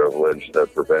white privilege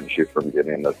that prevents you from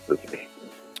getting this disease?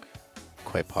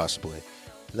 Quite possibly.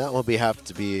 And that will have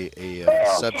to be a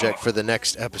subject for the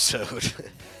next episode.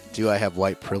 Do I have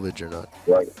white privilege or not?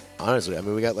 Right. Honestly, I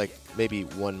mean, we got like maybe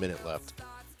 1 minute left,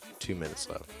 2 minutes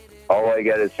left. All I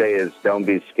got to say is don't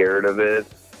be scared of it.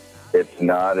 It's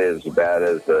not as bad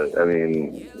as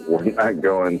we're not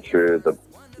going through the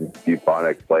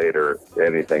bubonic plague or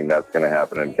anything that's going to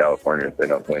happen in California if they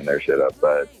don't clean their shit up.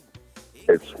 But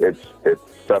it's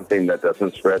something that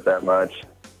doesn't spread that much.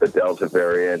 The Delta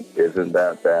variant isn't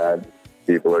that bad.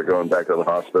 People are going back to the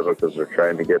hospital because they're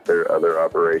trying to get their other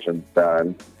operations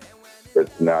done.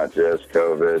 It's not just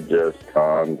COVID. Just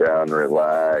calm down,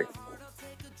 relax.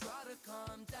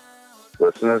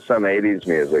 Listen to some 80s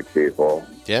music, people.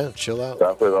 Yeah, chill out.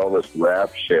 Stop with all this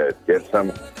rap shit. Get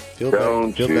some... Feel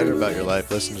better about your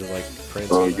life. Listen to like Prince.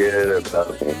 Don't get it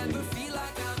about me.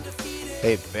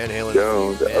 Hey, Van Halen.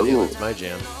 Don't. Van Halen's my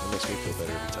jam. That makes me feel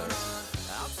better every time.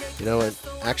 You know what?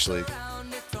 Actually,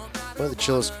 one of the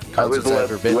chillest concerts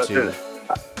I've ever been to.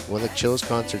 One of the chillest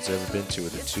concerts I've ever been to were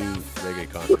the 2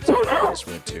 reggae concerts I just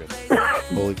went to.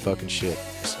 Holy fucking shit!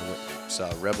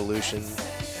 Saw Revolution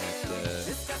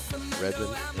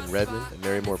at Redmond at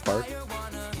Marymore Park.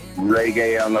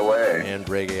 Reggae on the way. And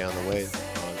Reggae on the Way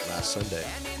on last Sunday.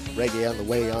 Reggae on the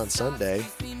Way on Sunday,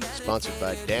 sponsored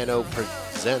by Dano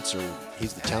Presents, or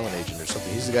he's the talent agent or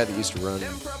something. He's the guy that used to run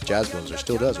Jazz Bones, or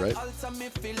still does, right?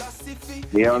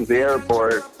 He owns the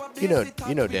airport. You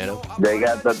know Dano. They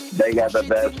got the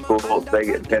best pools. They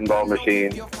get pinball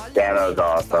machine. Dano's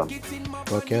awesome.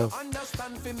 Fuck yeah.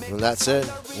 Well, that's it.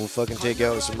 We'll fucking take you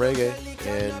out with some reggae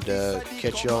and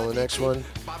catch you all in the next one.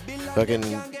 Fucking,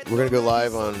 we're gonna go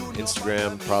live on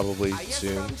Instagram probably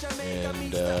soon,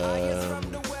 and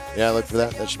yeah, look for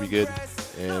that. That should be good.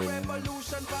 And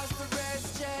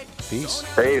peace.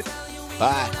 Peace.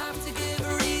 Bye.